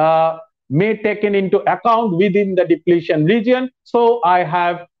may taken into account within the depletion region. So I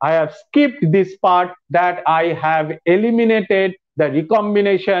have skipped this part, that I have eliminated the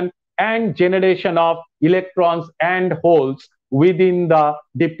recombination and generation of electrons and holes within the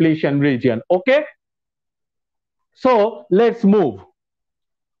depletion region. Okay. So let's move.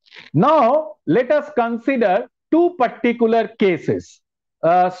 Now let us consider two particular cases.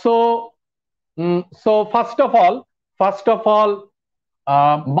 So first of all,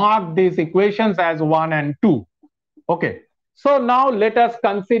 mark these equations as 1 and 2. Okay. So now let us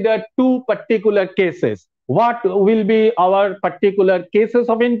consider two particular cases. What will be our particular cases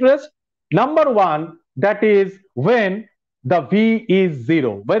of interest? Number one, that is when the V is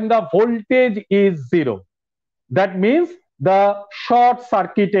 0, when the voltage is 0. That means the short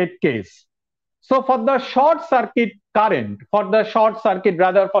circuited case. So for the short circuit current, for the short circuit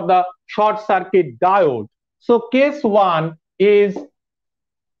diode, so case one is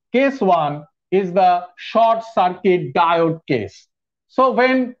the short circuit diode case. So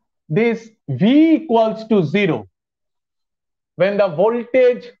when this V equals to 0, when the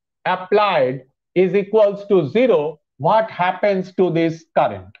voltage applied is equals to 0, what happens to this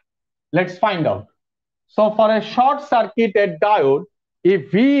current? Let's find out. So for a short circuited diode,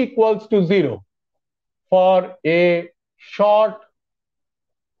 if V equals to 0, for a short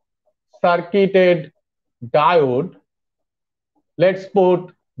circuited diode, let's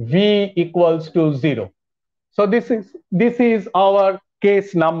put V equals to 0. So this is our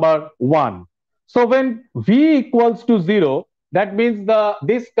case number 1. So when V equals to 0, that means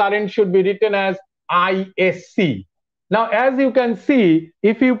this current should be written as ISC. Now as you can see,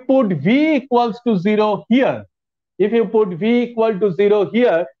 if you put V equals to 0 here, if you put V equal to 0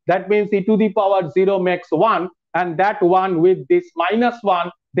 here, that means e to the power 0 makes 1, and that 1 with this minus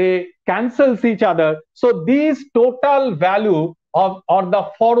 1, they cancels each other. So this total value of or the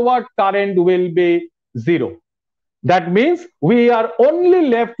forward current will be 0. That means we are only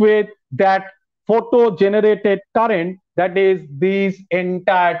left with that photo generated current, that is this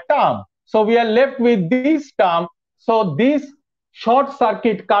entire term. So we are left with this term. So this short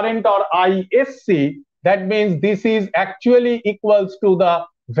circuit current or ISC, that means this is actually equals to the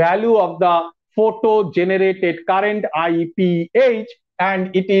value of the photo generated current IPH,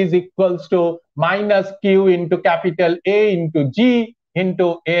 and it is equals to minus Q into capital A into G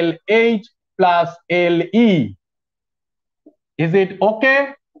into LH plus LE. Is it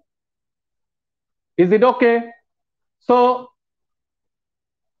okay? Is it okay? So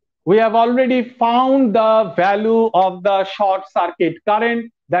we have already found the value of the short circuit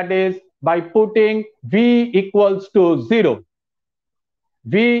current, that is by putting V equals to 0.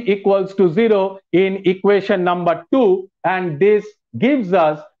 V equals to 0 in equation number 2, and this gives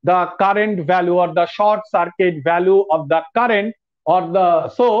us the current value or the short circuit value of the current, or the,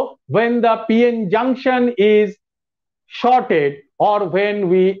 so when the PN junction is shorted or when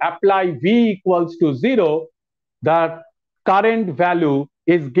we apply V equals to 0, the current value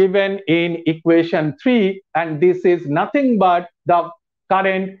is given in equation 3, and this is nothing but the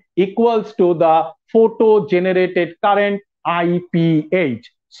current equals to the photo generated current IPH.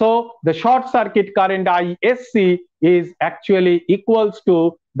 So the short circuit current ISC is actually equals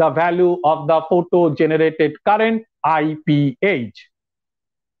to the value of the photo generated current IPH.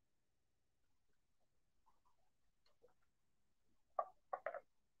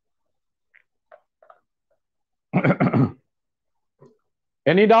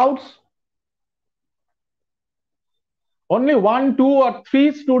 Any doubts? Only 1, 2, or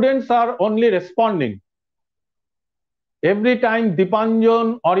 3 students are only responding. Every time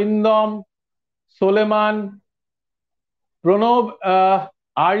Dipanjan, Arindam, Soleman, Pranav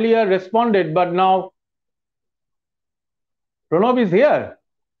earlier responded, but now Pranav is here.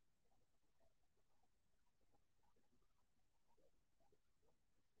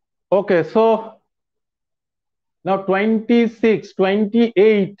 Okay, so now 26,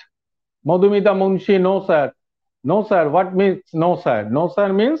 28, Madhumita Munshi, no sir. No sir, what means no sir? No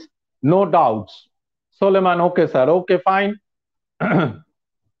sir means no doubts. Soleman, okay sir, okay fine.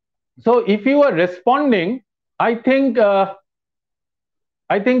 So if you are responding, I think it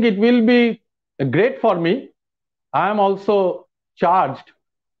will be great for me. I am also charged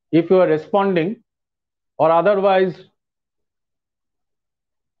if you are responding, or otherwise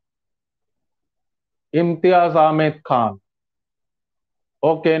Imtiaz Ahmed Khan.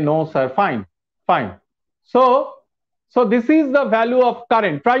 Okay, no sir, fine, fine. So this is the value of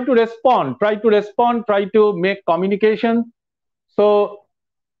current. Try to respond, try to make communication. So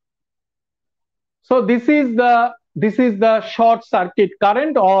this is the short circuit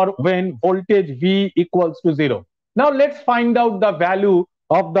current, or when voltage V equals to 0. Now let's find out the value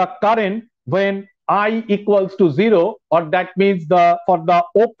of the current when I equals to 0, or that means for the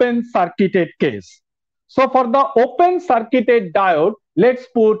open circuited case. So for the open circuited diode, let's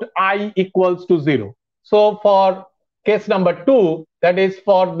put I equals to 0. So for case number 2, that is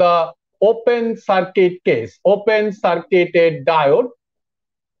for the open circuit case, open circuited diode,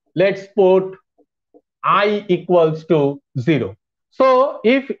 let's put I equals to 0. So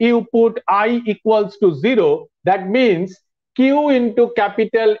if you put I equals to 0, that means Q into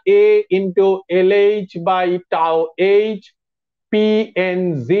capital A into LH by tau H,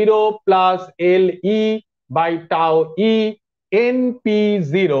 Pn0 plus Le by tau E,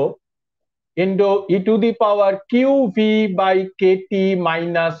 Np0 into e to the power Qv by Kt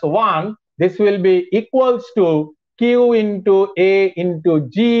minus 1. This will be equals to Q into A into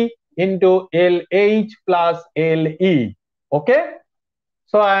G into LH plus Le. Okay,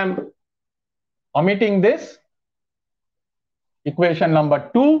 so I am omitting this equation number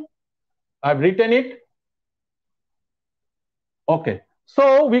 2. I've written it. Okay,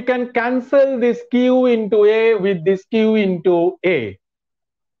 so we can cancel this Q into A with this Q into A.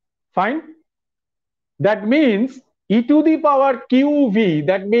 Fine. That means e to the power Qv,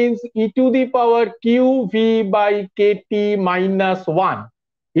 that means e to the power Qv by Kt minus 1.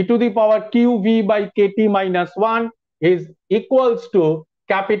 E to the power Qv by Kt minus 1 is equals to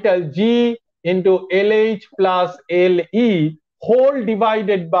capital G into LH plus Le whole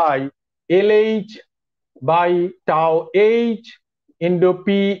divided by LH by tau H into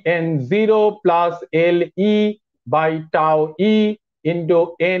Pn0 plus Le by tau E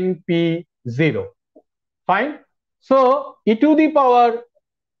into Np0. Fine. So e to the power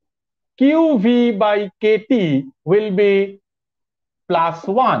QV by KT will be plus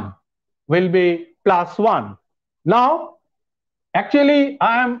 1, will be plus 1. Now, actually,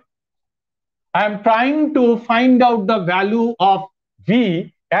 I am trying to find out the value of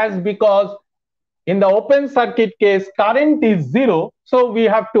V, as because in the open circuit case, current is 0, so we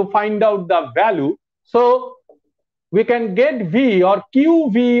have to find out the value. So we can get V or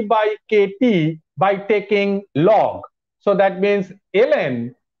QV by KT by taking log. So that means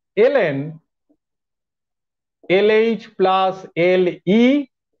ln LH plus LE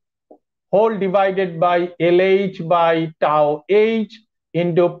whole divided by LH by tau H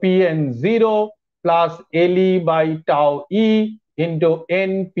into Pn0 plus LE by tau E into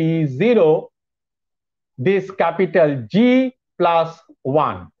NP0, this capital G plus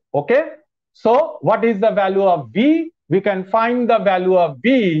 1. Okay. So what is the value of V? We can find the value of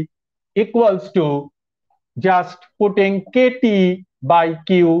V equals to just putting KT by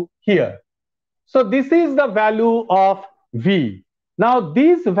Q here. So this is the value of V. Now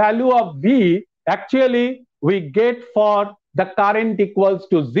this value of V actually we get for the current equals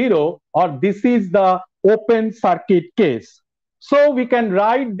to 0, or this is the open circuit case. So we can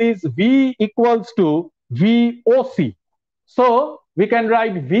write this V equals to VOC. So we can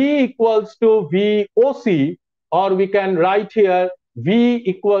write V equals to VOC, or we can write here V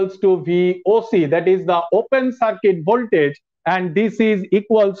equals to VOC, that is the open circuit voltage, and this is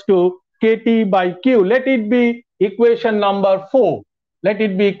equals to KT by Q. Let it be equation number 4. Let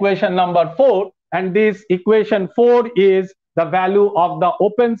it be equation number 4, and this equation 4 is the value of the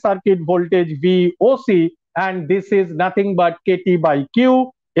open circuit voltage VOC, and this is nothing but KT by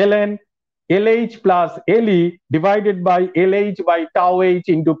Q ln LH plus LE divided by LH by tau H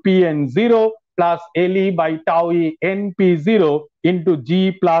into Pn0 plus LE by tau E NP0 into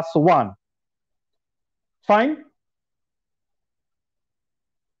G plus 1. Fine.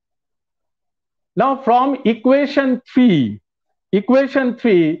 Now from equation 3,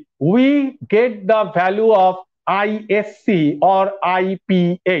 we get the value of ISC or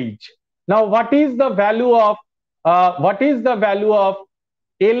IPH. Now what is the value of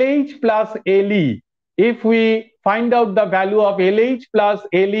LH plus LE? If we find out the value of LH plus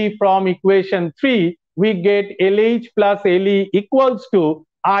LE from equation 3, we get LH plus LE equals to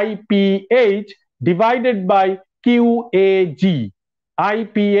IPH divided by QAG.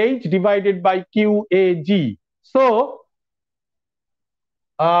 IPH divided by QAG. So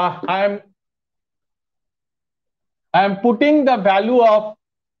I am putting the value of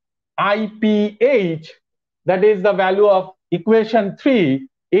IPH, that is the value of equation 3,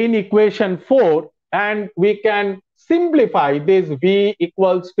 in equation 4, and we can simplify this V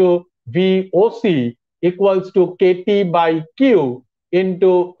equals to VOC equals to KT by Q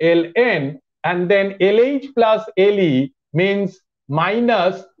into ln, and then LH plus LE means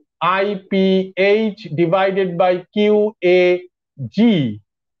minus IPH divided by QAG,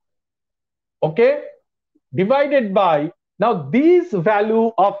 okay, divided by, now this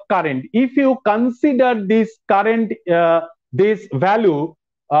value of current, if you consider this current, this value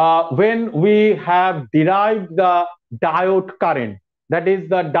when we have derived the diode current, that is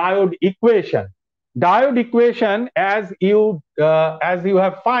the diode equation. Diode equation, as you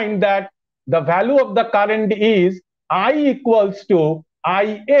have find that the value of the current is I equals to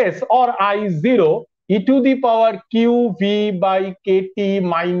Is or I0 e to the power QV by KT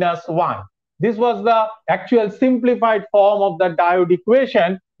minus 1. This was the actual simplified form of the diode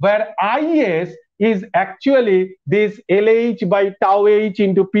equation, where Is is actually this LH by tau H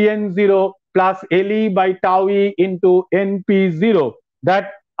into Pn0 plus LE by tau E into NP0.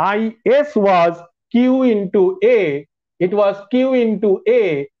 That Is was Q into A. It was Q into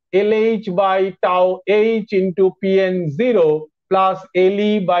A LH by tau H into Pn0 plus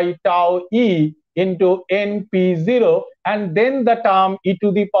LE by tau E into NP0, and then the term e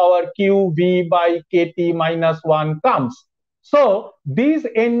to the power QV by KT minus 1 comes. So this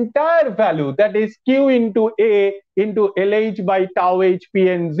entire value, that is Q into A into LH by tau H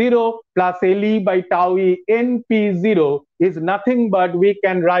Pn0 plus LE by tau E NP0 is nothing but we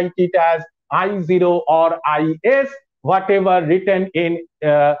can write it as I0 or Is, whatever written in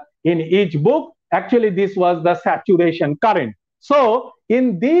each book. Actually, this was the saturation current. So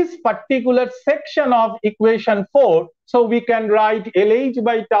in this particular section of equation 4, so we can write LH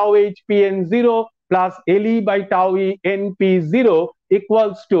by tau H Pn0 plus LE by tau E NP0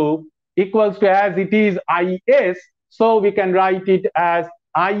 equals to as it is Is. So we can write it as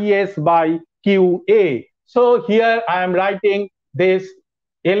Is by QA. So here I am writing this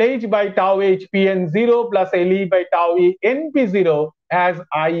LH by tau H Pn0 plus LE by tau E NP0 as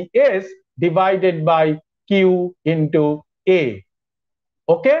Is divided by Q into A.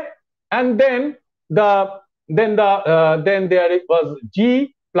 Okay. and then then there it was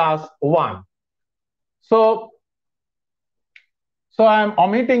G plus 1. So I am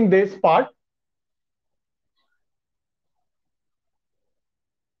omitting this part.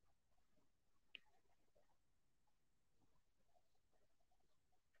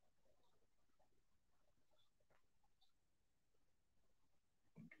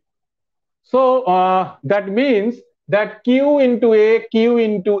 So that means that Q into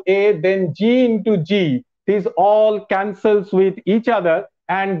A, then G into G, this all cancels with each other,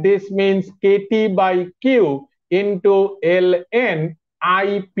 and this means KT by Q into ln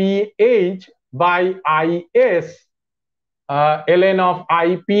IPH by IS, ln of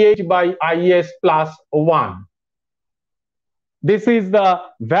IPH by IS plus 1. This is the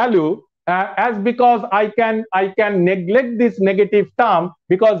value, as because I can neglect this negative term,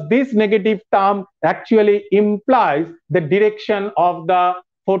 because this negative term actually implies the direction of the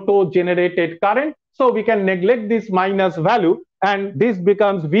photo generated current. So we can neglect this minus value, and this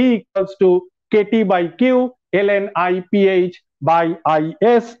becomes V equals to KT by Q ln IPH by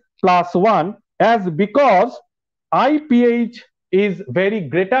IS plus 1, as because IPH is very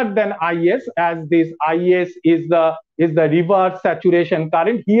greater than IS, as this IS is the reverse saturation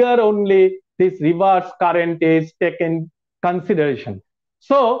current. Here only this reverse current is taken consideration.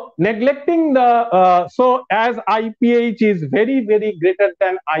 So neglecting the so as IPH is very greater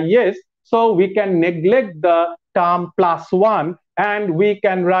than IS, so we can neglect the term plus 1, and we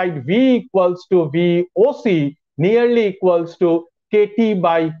can write V equals to VOC nearly equals to KT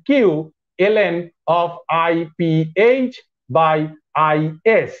by Q ln of IPH by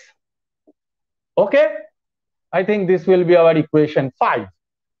IS. Okay, I think this will be our equation 5.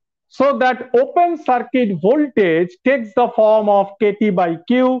 So that open circuit voltage takes the form of KT by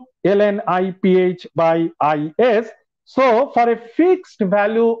Q ln IPH by IS. So for a fixed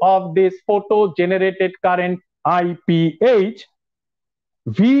value of this photo generated current IPH,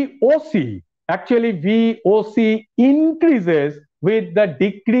 VOC, actually VOC increases with the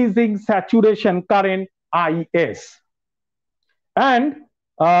decreasing saturation current IS. And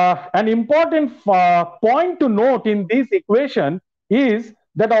an important point to note in this equation is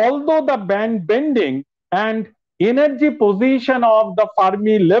that although the band bending and energy position of the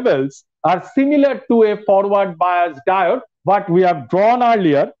Fermi levels are similar to a forward bias diode, what we have drawn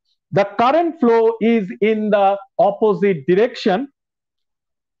earlier, the current flow is in the opposite direction.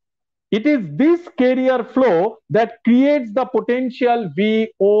 It is this carrier flow that creates the potential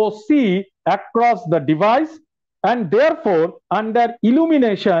VOC across the device, and therefore under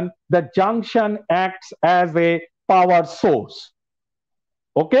illumination the junction acts as a power source.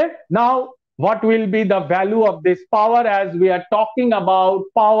 Okay, now what will be the value of this power? As we are talking about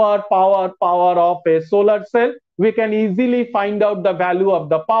power of a solar cell, we can easily find out the value of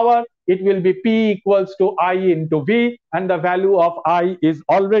the power. It will be P equals to I into V, and the value of I is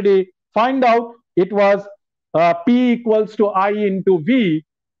already find out. It was P equals to I into V.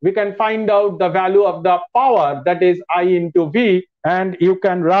 We can find out the value of the power, that is I into V, and you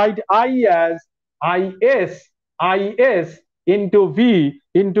can write I as IS into V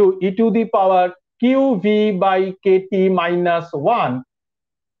into e to the power QV by KT minus 1,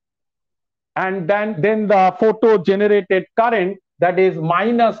 and then the photo generated current, that is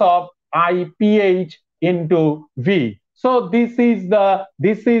minus of IPH into V. So this is the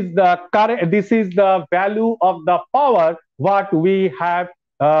current, this is the value of the power what we have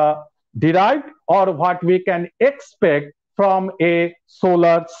derived, or what we can expect from a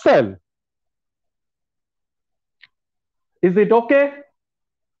solar cell. Is it okay?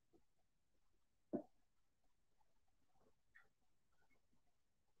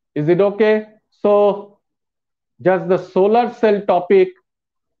 Is it okay? So just the solar cell topic,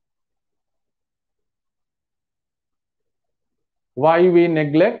 why we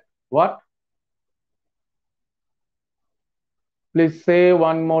neglect what? Please say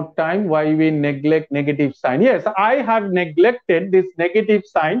one more time, why we neglect negative sign. Yes, I have neglected this negative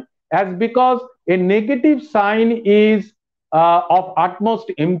sign as because a negative sign is of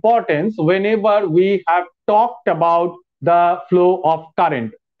utmost importance whenever we have talked about the flow of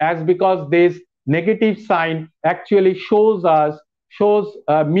current, as because this negative sign actually shows us, shows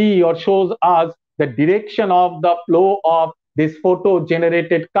us the direction of the flow of this photo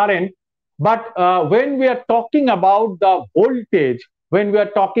generated current. But when we are talking about the voltage,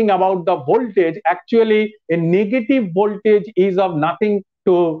 actually a negative voltage is of nothing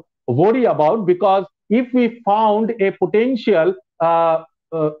to worry about, because if we found a potential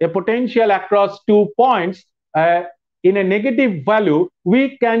across 2 points in a negative value,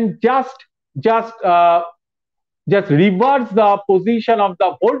 we can just just reverse the position of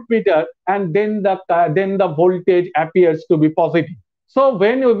the voltmeter, and then the voltage appears to be positive. So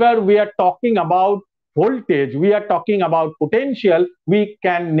whenever we are talking about voltage, we are talking about potential, we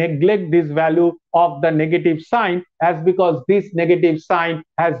can neglect this value of the negative sign, as because this negative sign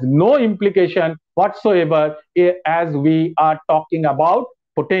has no implication whatsoever as we are talking about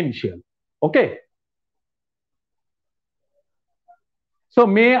potential. Okay. So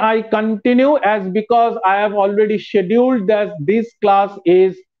may I continue, as because I have already scheduled that this class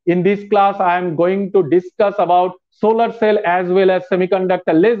is, in this class I am going to discuss about solar cell as well as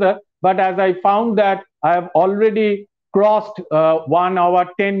semiconductor laser, but as I found that I have already crossed 1 hour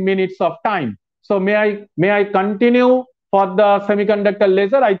 10 minutes of time. So may I continue for the semiconductor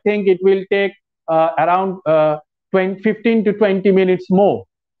laser? I think it will take around 15 to 20 minutes more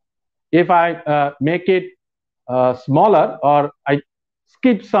if I make it smaller, or I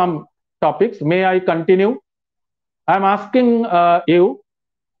skip some topics. May I continue? I'm asking you,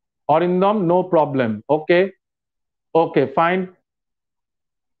 Arindam, no problem. Okay, okay, fine.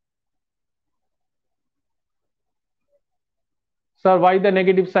 Sir, why the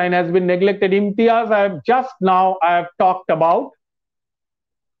negative sign has been neglected? Imtiaz, I have talked about.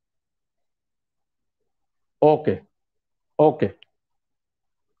 Okay, okay,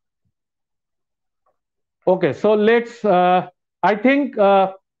 okay. So let's. I think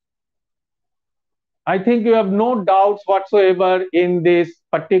you have no doubts whatsoever in this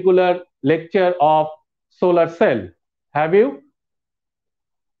particular lecture of solar cell. Have you?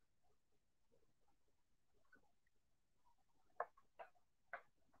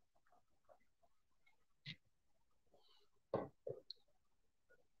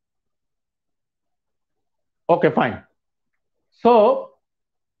 Okay, fine. So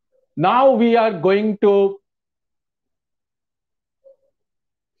now we are going to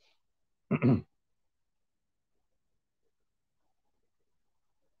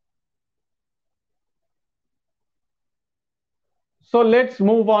so let's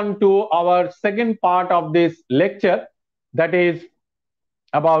move on to our second part of this lecture, that is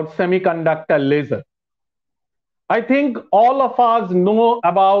about semiconductor laser. I think all of us know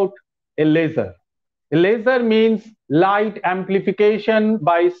about a laser. A laser means light amplification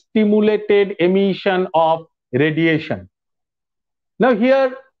by stimulated emission of radiation. Now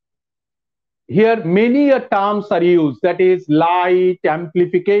here many terms are used, that is light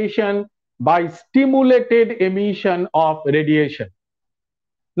amplification by stimulated emission of radiation.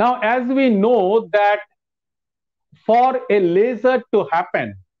 Now, as we know that for a laser to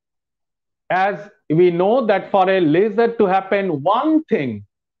happen, as we know that for a laser to happen, one thing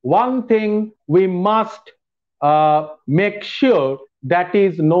we must make sure, that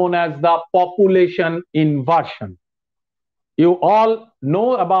is known as the population inversion. You all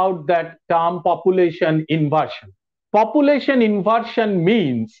know about that term, population inversion. Population inversion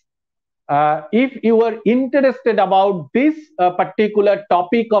means if you are interested about this particular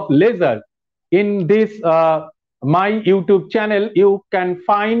topic of laser, in this my YouTube channel, you can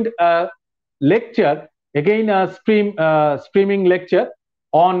find a lecture, again a streaming lecture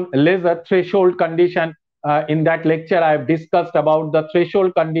on laser threshold condition. In that lecture, I have discussed about the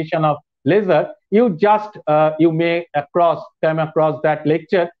threshold condition of laser. You just you may come across that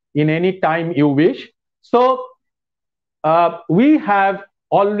lecture in any time you wish. So we have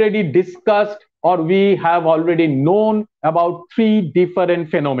already discussed, or we have already known about three different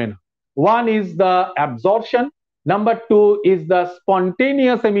phenomena. One is the absorption, number two is the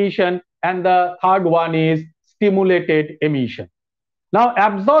spontaneous emission, and the third one is stimulated emission. Now,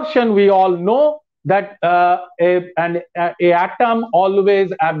 absorption, we all know that an atom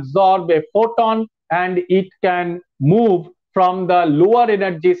always absorb a photon, and it can move from the lower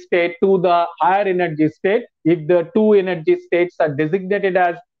energy state to the higher energy state if the two energy states are designated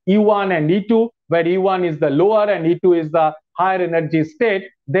as E1 and E2, where E1 is the lower and E2 is the higher energy state.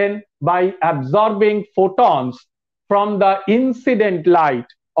 Then by absorbing photons from the incident light,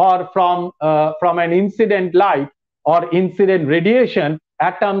 or from an incident light or incident radiation,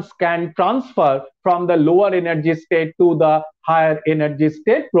 atoms can transfer from the lower energy state to the higher energy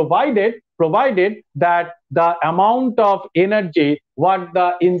state, provided that the amount of energy what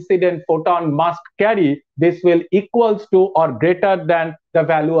the incident photon must carry, this will equals to or greater than the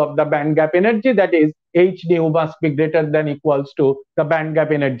value of the band gap energy, that is h nu must be greater than equals to the band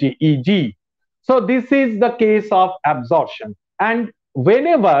gap energy Eg. So this is the case of absorption, and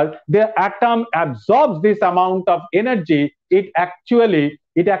whenever the atom absorbs this amount of energy, it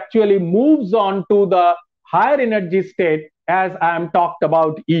actually moves on to the higher energy state, as I am talked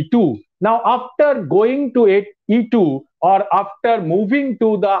about E2. Now, after going to it E2, or after moving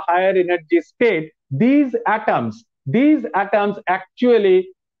to the higher energy state, these atoms actually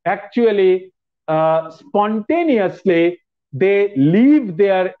spontaneously they leave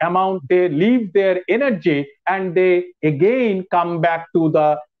their energy, and they again come back to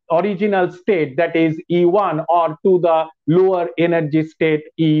the original state, that is E1, or to the lower energy state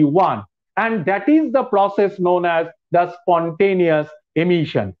E1. And that is the process known as the spontaneous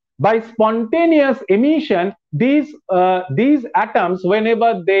emission. By spontaneous emission, these atoms,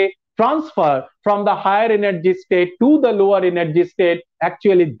 whenever they transfer from the higher energy state to the lower energy state,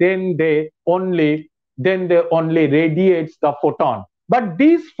 actually then they only radiates the photon. But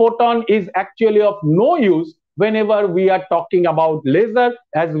this photon is actually of no use whenever we are talking about laser,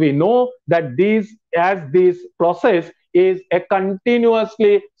 as we know that this process is a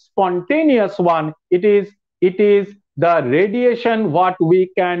continuously spontaneous one. It is the radiation what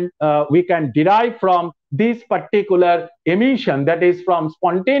we can derive from this particular emission, that is from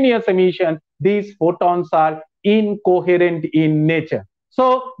spontaneous emission. These photons are incoherent in nature,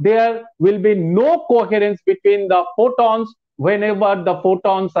 so there will be no coherence between the photons whenever the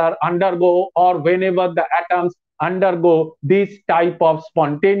photons are undergo, or whenever the atoms undergo this type of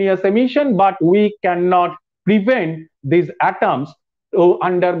spontaneous emission. But we cannot prevent these atoms to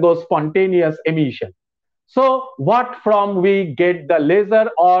undergo spontaneous emission. So what from we get the laser,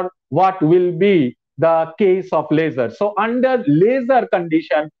 or what will be the case of laser? So under laser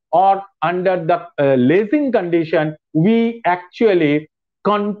condition, or under the lasing condition, we actually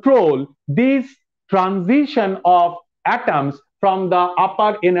control this transition of atoms from the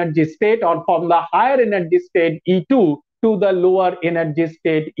upper energy state, or from the higher energy state E2 to the lower energy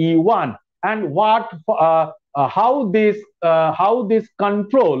state E1. And how this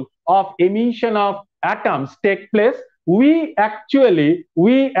control of emission of atoms take place, we actually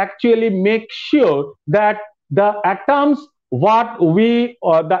make sure that the atoms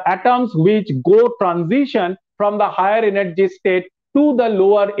the atoms which go transition from the higher energy state to the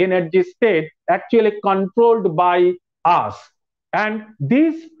lower energy state actually controlled by us. And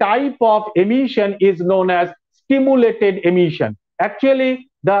this type of emission is known as stimulated emission. Actually,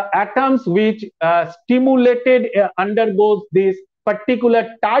 the atoms which stimulated undergoes this particular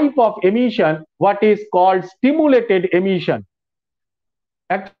type of emission, what is called stimulated emission.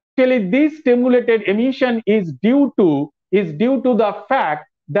 Actually, this stimulated emission is due to the fact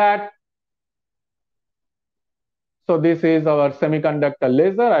that, so this is our semiconductor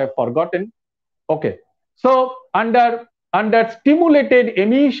laser, I have forgotten. Okay, so under stimulated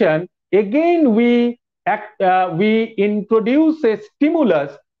emission, again we introduce a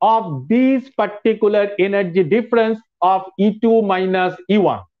stimulus of this particular energy difference of E2 minus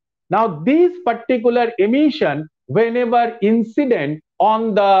E1. Now this particular emission, whenever incident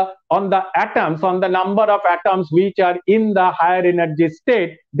on the atoms, on the number of atoms which are in the higher energy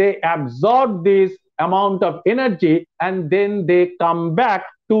state, they absorb this amount of energy, and then they come back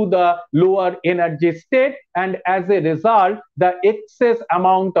to the lower energy state, and as a result the excess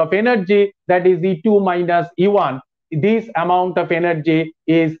amount of energy, that is E2 minus E1, this amount of energy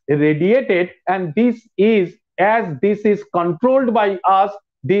is radiated. And this is controlled by us,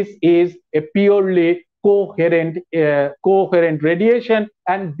 this is a purely coherent radiation,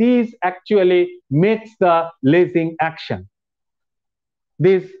 and this actually makes the lasing action.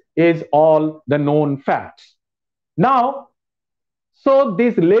 This is all the known facts. Now, so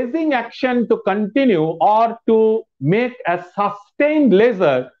this lasing action to continue, or to make a sustained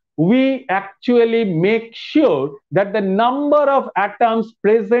laser, we actually make sure that the number of atoms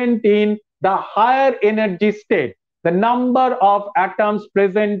present in the higher energy state, the number of atoms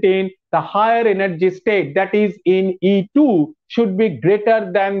present in the higher energy state, that is in E2, should be greater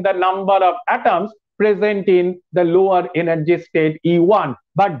than the number of atoms present in the lower energy state E1.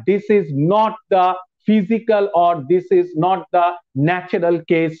 But this is not the physical, or this is not the natural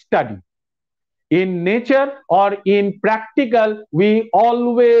case study. In nature or in practical, we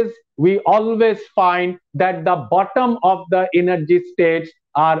always find that the bottom of the energy states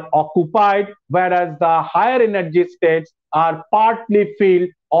are occupied, whereas the higher energy states are partly filled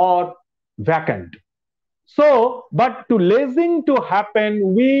or vacant. So, but to lasing to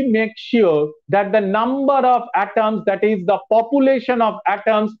happen, we make sure that the number of atoms, that is the population of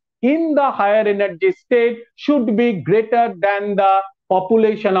atoms in the higher energy state, should be greater than the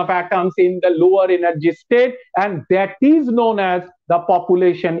population of atoms in the lower energy state, and that is known as the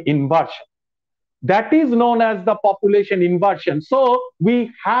population inversion. That is known as the population inversion. So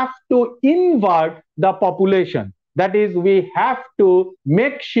we have to invert the population. That is, we have to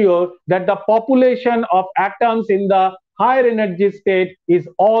make sure that the population of atoms in the higher energy state is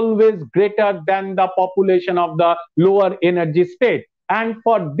always greater than the population of the lower energy state. And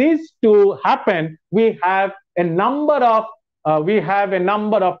for this to happen, we have a number of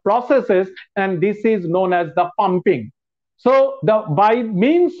processes, and this is known as the pumping. So the by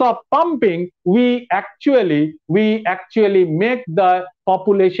means of pumping, we actually make the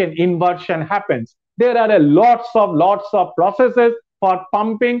population inversion happens. There are a lots of processes for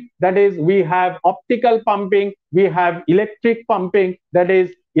pumping. That is, we have optical pumping, we have electric pumping, that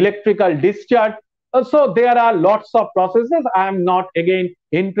is electrical discharge. So there are lots of processes. I am not again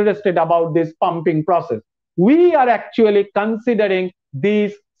interested about this pumping process. We are actually considering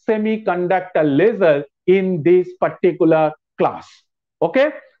these semiconductor lasers in this particular class.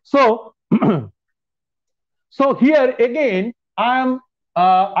 Okay, so so here again I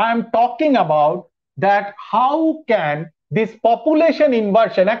am talking about that how can this population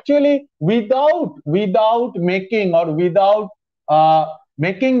inversion actually without making or without uh,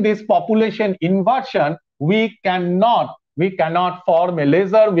 making this population inversion, we cannot form a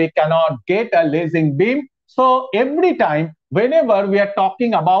laser, we cannot get a lasing beam. So every time whenever we are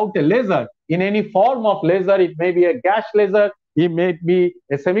talking about a laser, in any form of laser, it may be a gas laser, it may be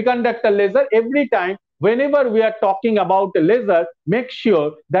a semiconductor laser, every time whenever we are talking about a laser, make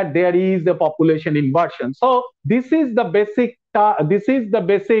sure that there is a population inversion. So this is the basic part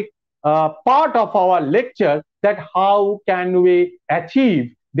of our lecture, that how can we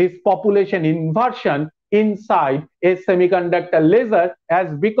achieve this population inversion inside a semiconductor laser,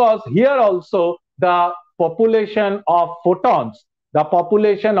 as because here also the population of photons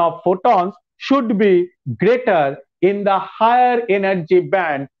should be greater in the higher energy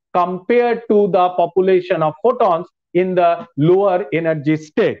band compared to the population of photons in the lower energy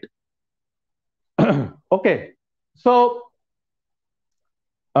state. Okay, so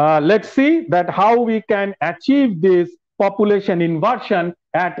let's see that how we can achieve this population inversion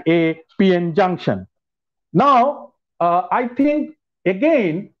at a PN junction. Now, I think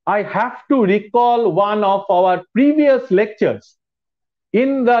again I have to recall one of our previous lectures.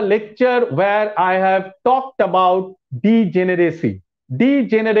 In the lecture where I have talked about degeneracy,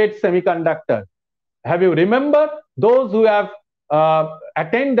 degenerate semiconductor. Have you remember? Those who have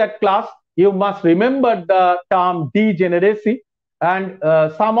attended that class, you must remember the term degeneracy. And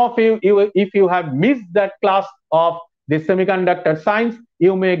some of you, if you have missed that class of the semiconductor science,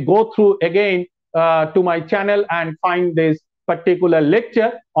 you may go through again to my channel and find this particular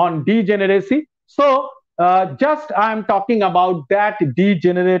lecture on degeneracy. So just I am talking about that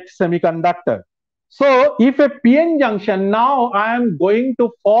degenerate semiconductor. So if a PN junction, now I am going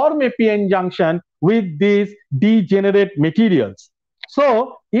to form a PN junction with these degenerate materials.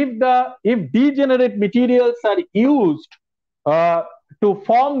 So if degenerate materials are used uh, to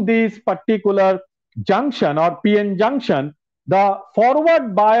form this particular junction or PN junction, the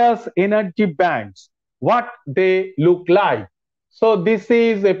forward bias energy bands, what they look like. So this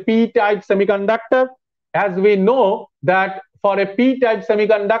is a p-type semiconductor. As we know that for a p-type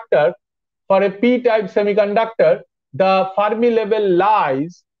semiconductor, the Fermi level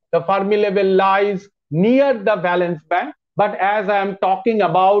lies near the valence band. But as I am talking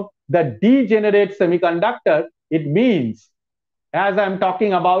about the degenerate semiconductor, it means as I'm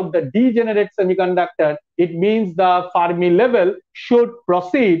talking about the degenerate semiconductor, it means the Fermi level should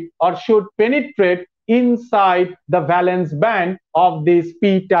proceed or should penetrate inside the valence band of this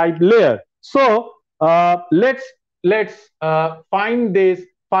p-type layer. So let's find this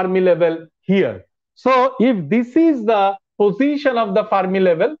Fermi level here. So if this is the position of the Fermi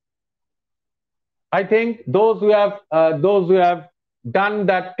level, I think those who have done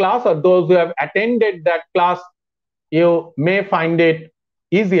that class or those who have attended that class, you may find it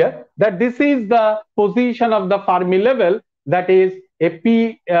easier that this is the position of the Fermi level, that is a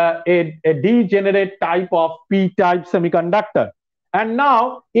degenerate type of p-type semiconductor. And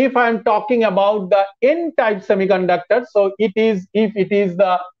now if I am talking about the n-type semiconductor, so if it is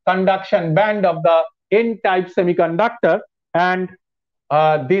the conduction band of the n-type semiconductor, and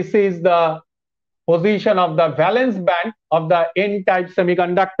this is the position of the valence band of the n-type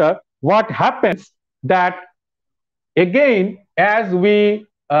semiconductor, what happens that again, as we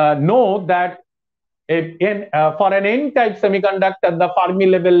know that for an n-type semiconductor, the Fermi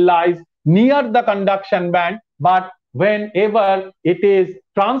level lies near the conduction band, but whenever it is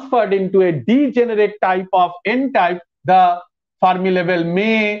transferred into a degenerate type of n-type, the Fermi level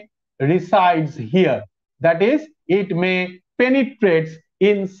may resides here. That is, it may penetrates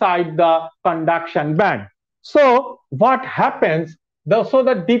inside the conduction band. So what happens? So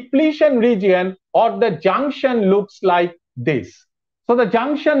the depletion region or the junction looks like this. So the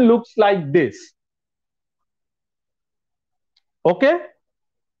junction looks like this. Okay.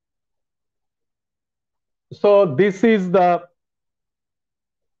 So this is the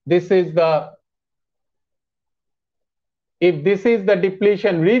this is the if this is the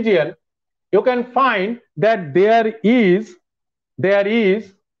depletion region, you can find that there is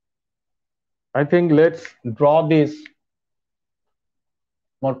I think let's draw this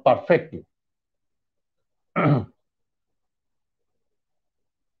more perfectly.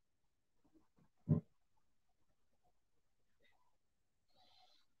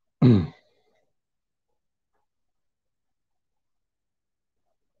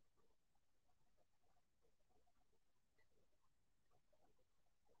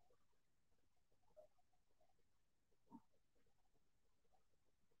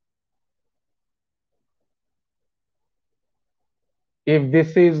 If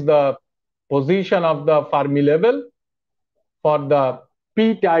this is the position of the Fermi level for the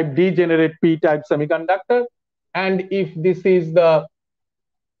p-type degenerate p-type semiconductor, and if this is the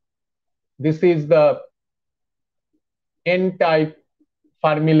n-type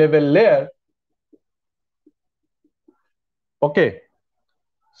Fermi level layer. Okay,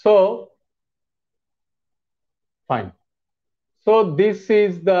 so fine. So this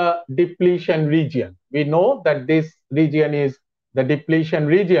is the depletion region. We know that this region is the depletion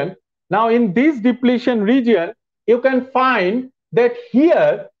region. Now in this depletion region, you can find that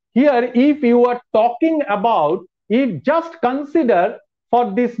here if you are talking about, if just consider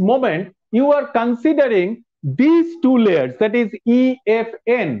for this moment, you are considering these two layers, that is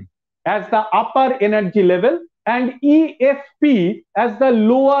EFN as the upper energy level and EFP as the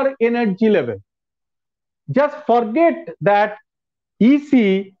lower energy level. Just forget that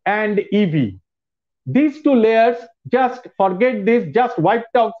EC and EV. These two layers, just forget this, just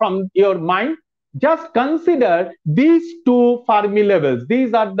wiped out from your mind. Just consider these two Fermi levels.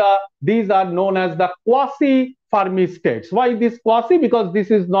 These are known as the quasi Fermi states. Why this quasi? Because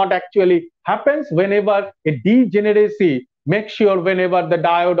this is not actually happens whenever a degeneracy. Make sure whenever the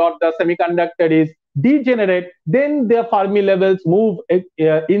diode or the semiconductor is degenerate, then the Fermi levels move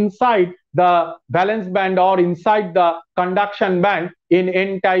inside the valence band or inside the conduction band in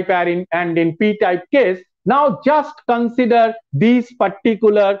n-type and in p-type case. Now just consider these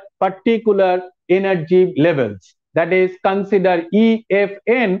particular energy levels. That is, consider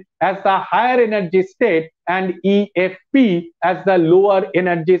EFN as the higher energy state and EFP as the lower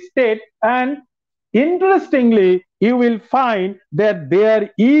energy state. And interestingly, you will find that there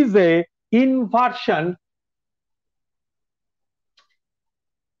is a inversion.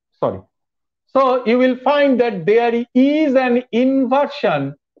 Sorry. So you will find that there is an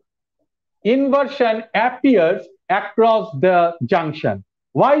inversion appears across the junction.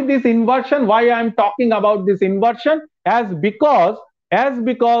 Why this inversion? Why I am talking about this inversion? As because in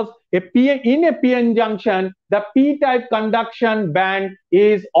a PN junction, the p-type conduction band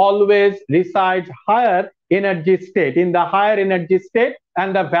is always resides higher energy state, in the higher energy state,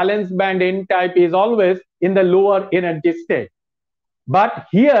 and the valence band n-type is always in the lower energy state. But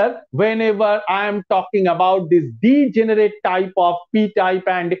here, whenever I am talking about this degenerate type of p-type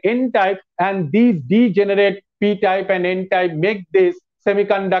and n-type, and these degenerate p-type and n-type make this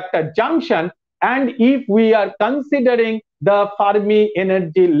semiconductor junction, and if we are considering the Fermi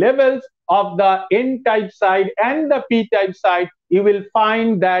energy levels of the n-type side and the p-type side, you will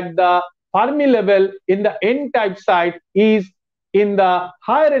find that the Fermi level in the n-type side is in the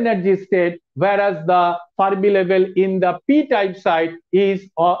higher energy state, whereas the Fermi level in the p-type side is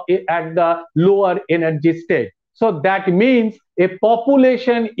at the lower energy state. So that means a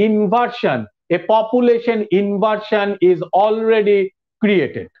population inversion is already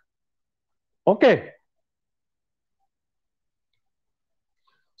created. Okay.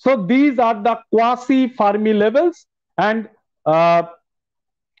 So these are the quasi Fermi levels, and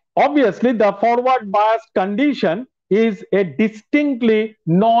obviously the forward bias condition is a distinctly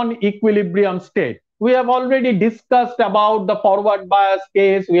non-equilibrium state. We have already discussed about the forward bias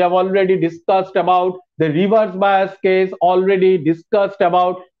case. We have already discussed about the reverse bias case, already discussed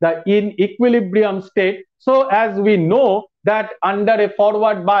about the in equilibrium state. So as we know that under a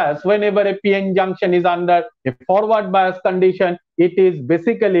forward bias, whenever a PN junction is under a forward bias condition, it is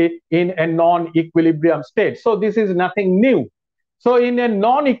basically in a non-equilibrium state. So this is nothing new. So in a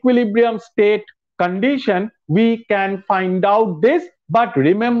non-equilibrium state condition, we can find out this. But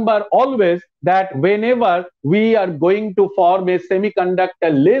remember always that whenever we are going to form a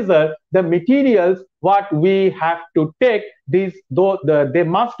semiconductor laser, the materials what we have to take, they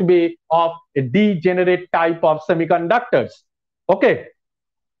must be of a degenerate type of semiconductors. Okay.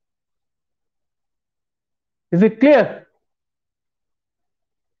 Is it clear?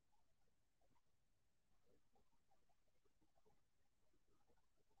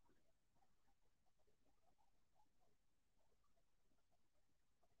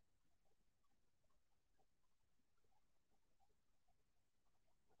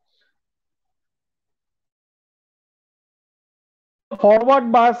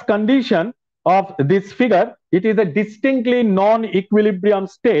 forward bias condition of this figure, it is a distinctly non-equilibrium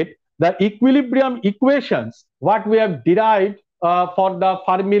state. The equilibrium equations, what we have derived for the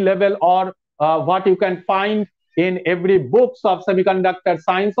Fermi level, or what you can find in every books of semiconductor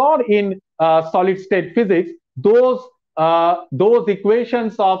science or in solid state physics, those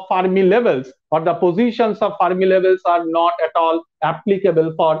equations of Fermi levels or the positions of Fermi levels are not at all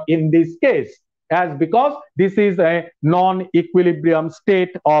applicable for in this case, as because this is a non-equilibrium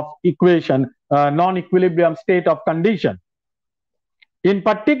state of equation, non-equilibrium state of condition. In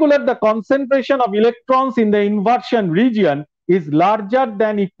particular, the concentration of electrons in the inversion region is larger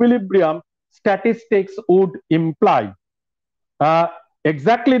than equilibrium statistics would imply. Uh,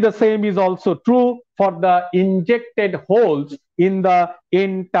 exactly the same is also true for the injected holes in the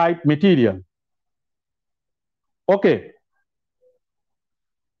N-type material. Okay.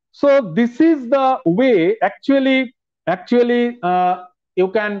 So this is the way actually you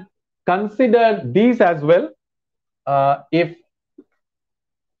can consider these as well. If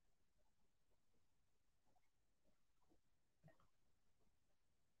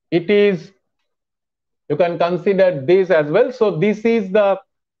it is, you can consider this as well. So this is the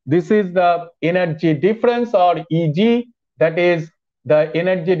energy difference, or Eg, that is the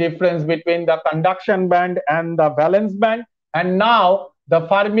energy difference between the conduction band and the valence band. And now the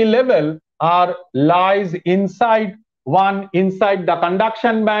Fermi level lies inside, one inside the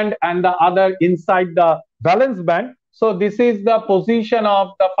conduction band and the other inside the valence band. So this is the position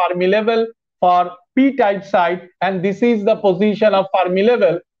of the Fermi level for p-type side, and this is the position of Fermi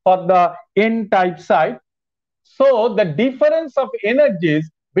level for the N-type side. So the difference of energies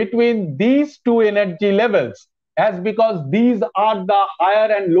between these two energy levels, as because these are the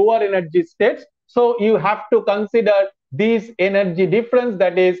higher and lower energy states, so you have to consider this energy difference,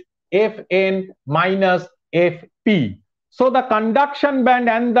 that is Fn minus Fp. So the conduction band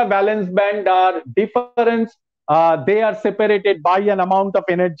and the valence band are different. They are separated by an amount of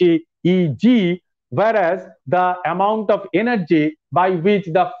energy Eg, whereas the amount of energy by which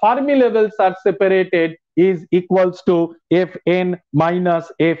the Fermi levels are separated is equals to Fn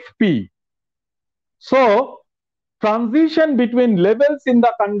minus Fp. So transition between levels in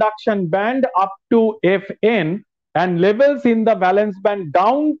the conduction band up to Fn and levels in the valence band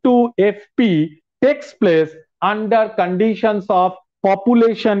down to Fp takes place under conditions of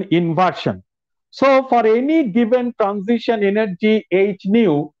population inversion. So for any given transition energy h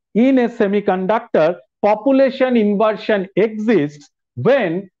nu in a semiconductor, population inversion exists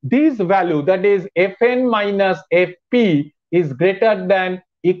when this value, that is Fn minus Fp, is greater than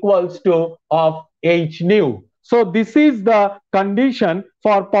equals to of h nu. So this is the condition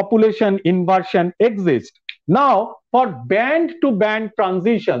for population inversion exists. Now for band to band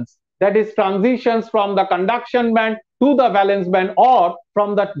transitions, that is transitions from the conduction band to the valence band or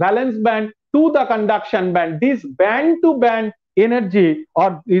from the valence band to the conduction band, these band to band energy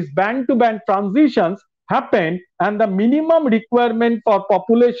or these band to band transitions happen, and the minimum requirement for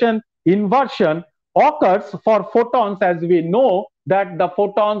population inversion occurs for photons, as we know that the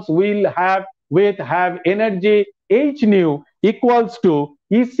photons will have energy h nu equals to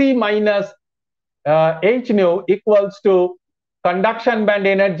Ec minus h nu equals to conduction band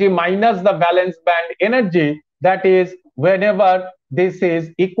energy minus the valence band energy, that is whenever this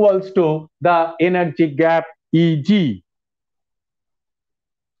is equals to the energy gap Eg.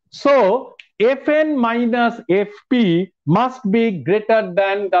 So Fn minus Fp must be greater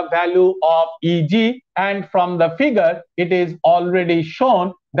than the value of Eg, and from the figure it is already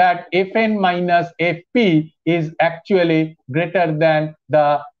shown that Fn minus Fp is actually greater than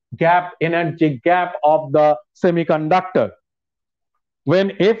the energy gap of the semiconductor. When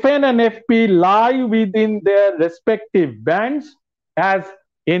Fn and Fp lie within their respective bands, as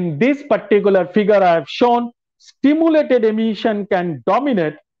in this particular figure I have shown, stimulated emission can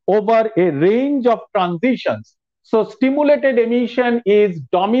dominate over a range of transitions. So stimulated emission is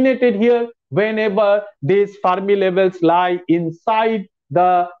dominated here whenever these Fermi levels lie inside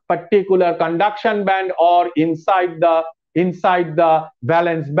the particular conduction band or inside the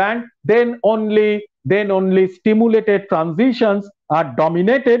valence band, then only stimulated transitions are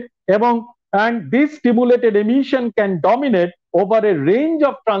dominated, and this stimulated emission can dominate over a range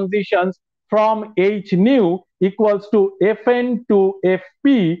of transitions from h nu equals to Fn to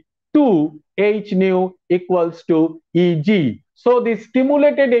Fp to h nu equals to Eg. So the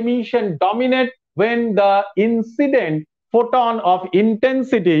stimulated emission dominate when the incident photon of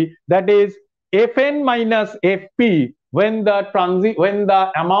intensity, that is Fn minus Fp, when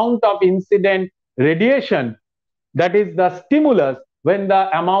the amount of incident radiation, that is the stimulus, when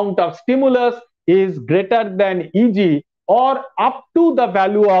the amount of stimulus is greater than Eg, or up to the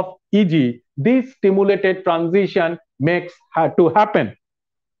value of Eg, this stimulated transition makes to happen.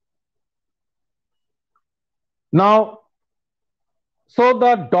 Now, so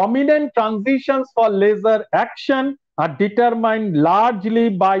the dominant transitions for laser action are determined largely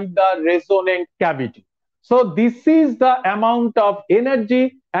by the resonant cavity. So this is the amount of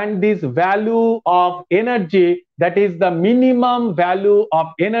energy, and this value of energy, that is the minimum value of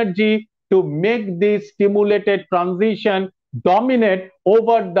energy to make this stimulated transition dominate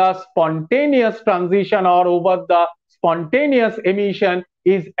over the spontaneous transition or over the spontaneous emission,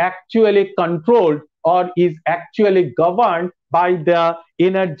 is actually controlled or is actually governed by the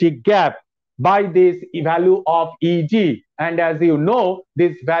energy gap, by this value of Eg. And as you know,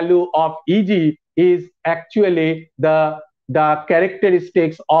 this value of Eg is actually the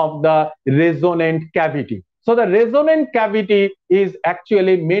characteristics of the resonant cavity. So the resonant cavity is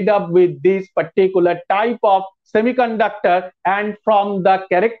actually made up with this particular type of semiconductor, and from the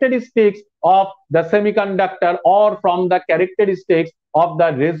characteristics of the semiconductor or from the characteristics of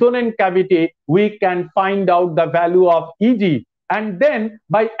the resonant cavity, we can find out the value of Eg. And then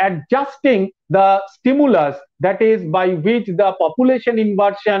by adjusting the stimulus, that is by which the population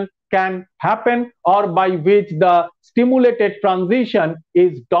inversion can happen, or by which the stimulated transition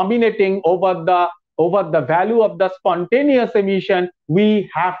is dominating over the value of the spontaneous emission, we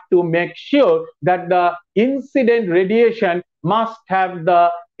have to make sure that the incident radiation must have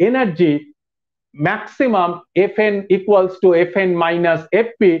the energy maximum Fn equals to Fn minus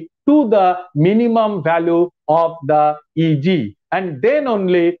Fp to the minimum value of the Eg. And then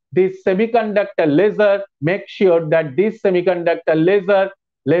only this semiconductor laser makes sure that this semiconductor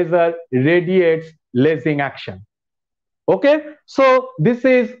laser radiates lasing action. Okay, so this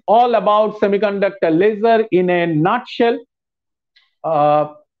is all about semiconductor laser in a nutshell.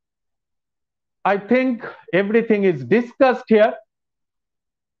 I think everything is discussed here.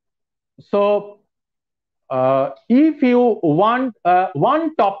 So if you want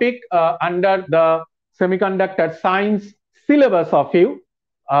one topic under the semiconductor science syllabus of you,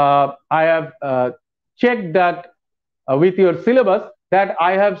 I have checked that with your syllabus that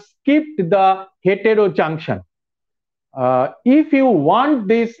I have skipped the heterojunction. If you want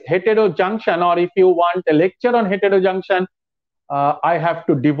this heterojunction, or if you want a lecture on heterojunction, I have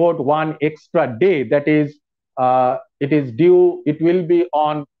to devote one extra day. That is, it will be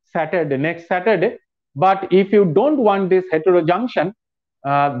on Saturday, next Saturday. But if you don't want this heterojunction,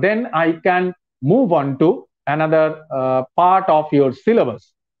 then I can move on to another part of your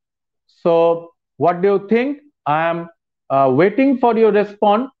syllabus. So what do you think? I am waiting for your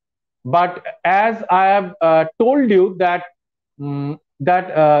response. But as I have told you that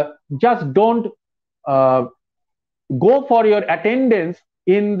just don't go for your attendance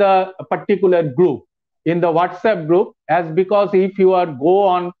in the particular group, in the WhatsApp group, as because if you are go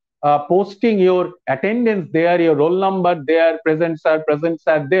on posting your attendance there, your roll number there, present sir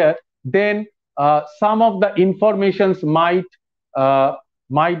there, then some of the informations might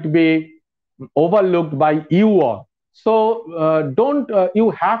be overlooked by you all. So don't you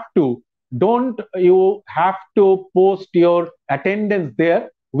have to post your attendance there.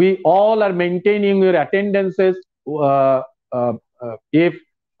 We all are maintaining your attendances. If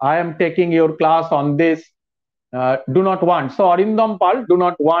I am taking your class on this, do not want. So Arindam Pal do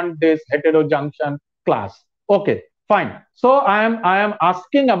not want this heterojunction class. Okay, fine. So I am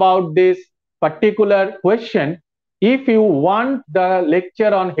asking about this particular question. If you want the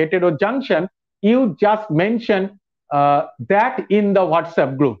lecture on heterojunction, you just mention that in the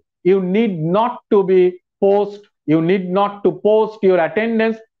WhatsApp group. You need not to be post. You need not to post your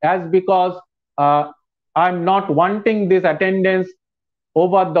attendance, as because I'm not wanting this attendance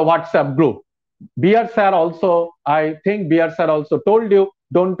over the WhatsApp group. BR sir also, I think BR sir also told you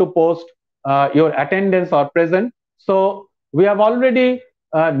don't to post your attendance or present. So we have already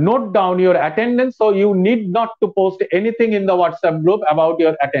note down your attendance. So you need not to post anything in the WhatsApp group about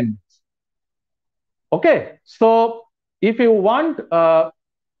your attendance. Okay. So if you want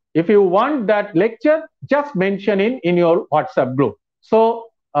that lecture, just mention in your WhatsApp group. So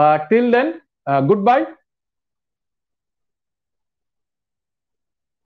till then, goodbye.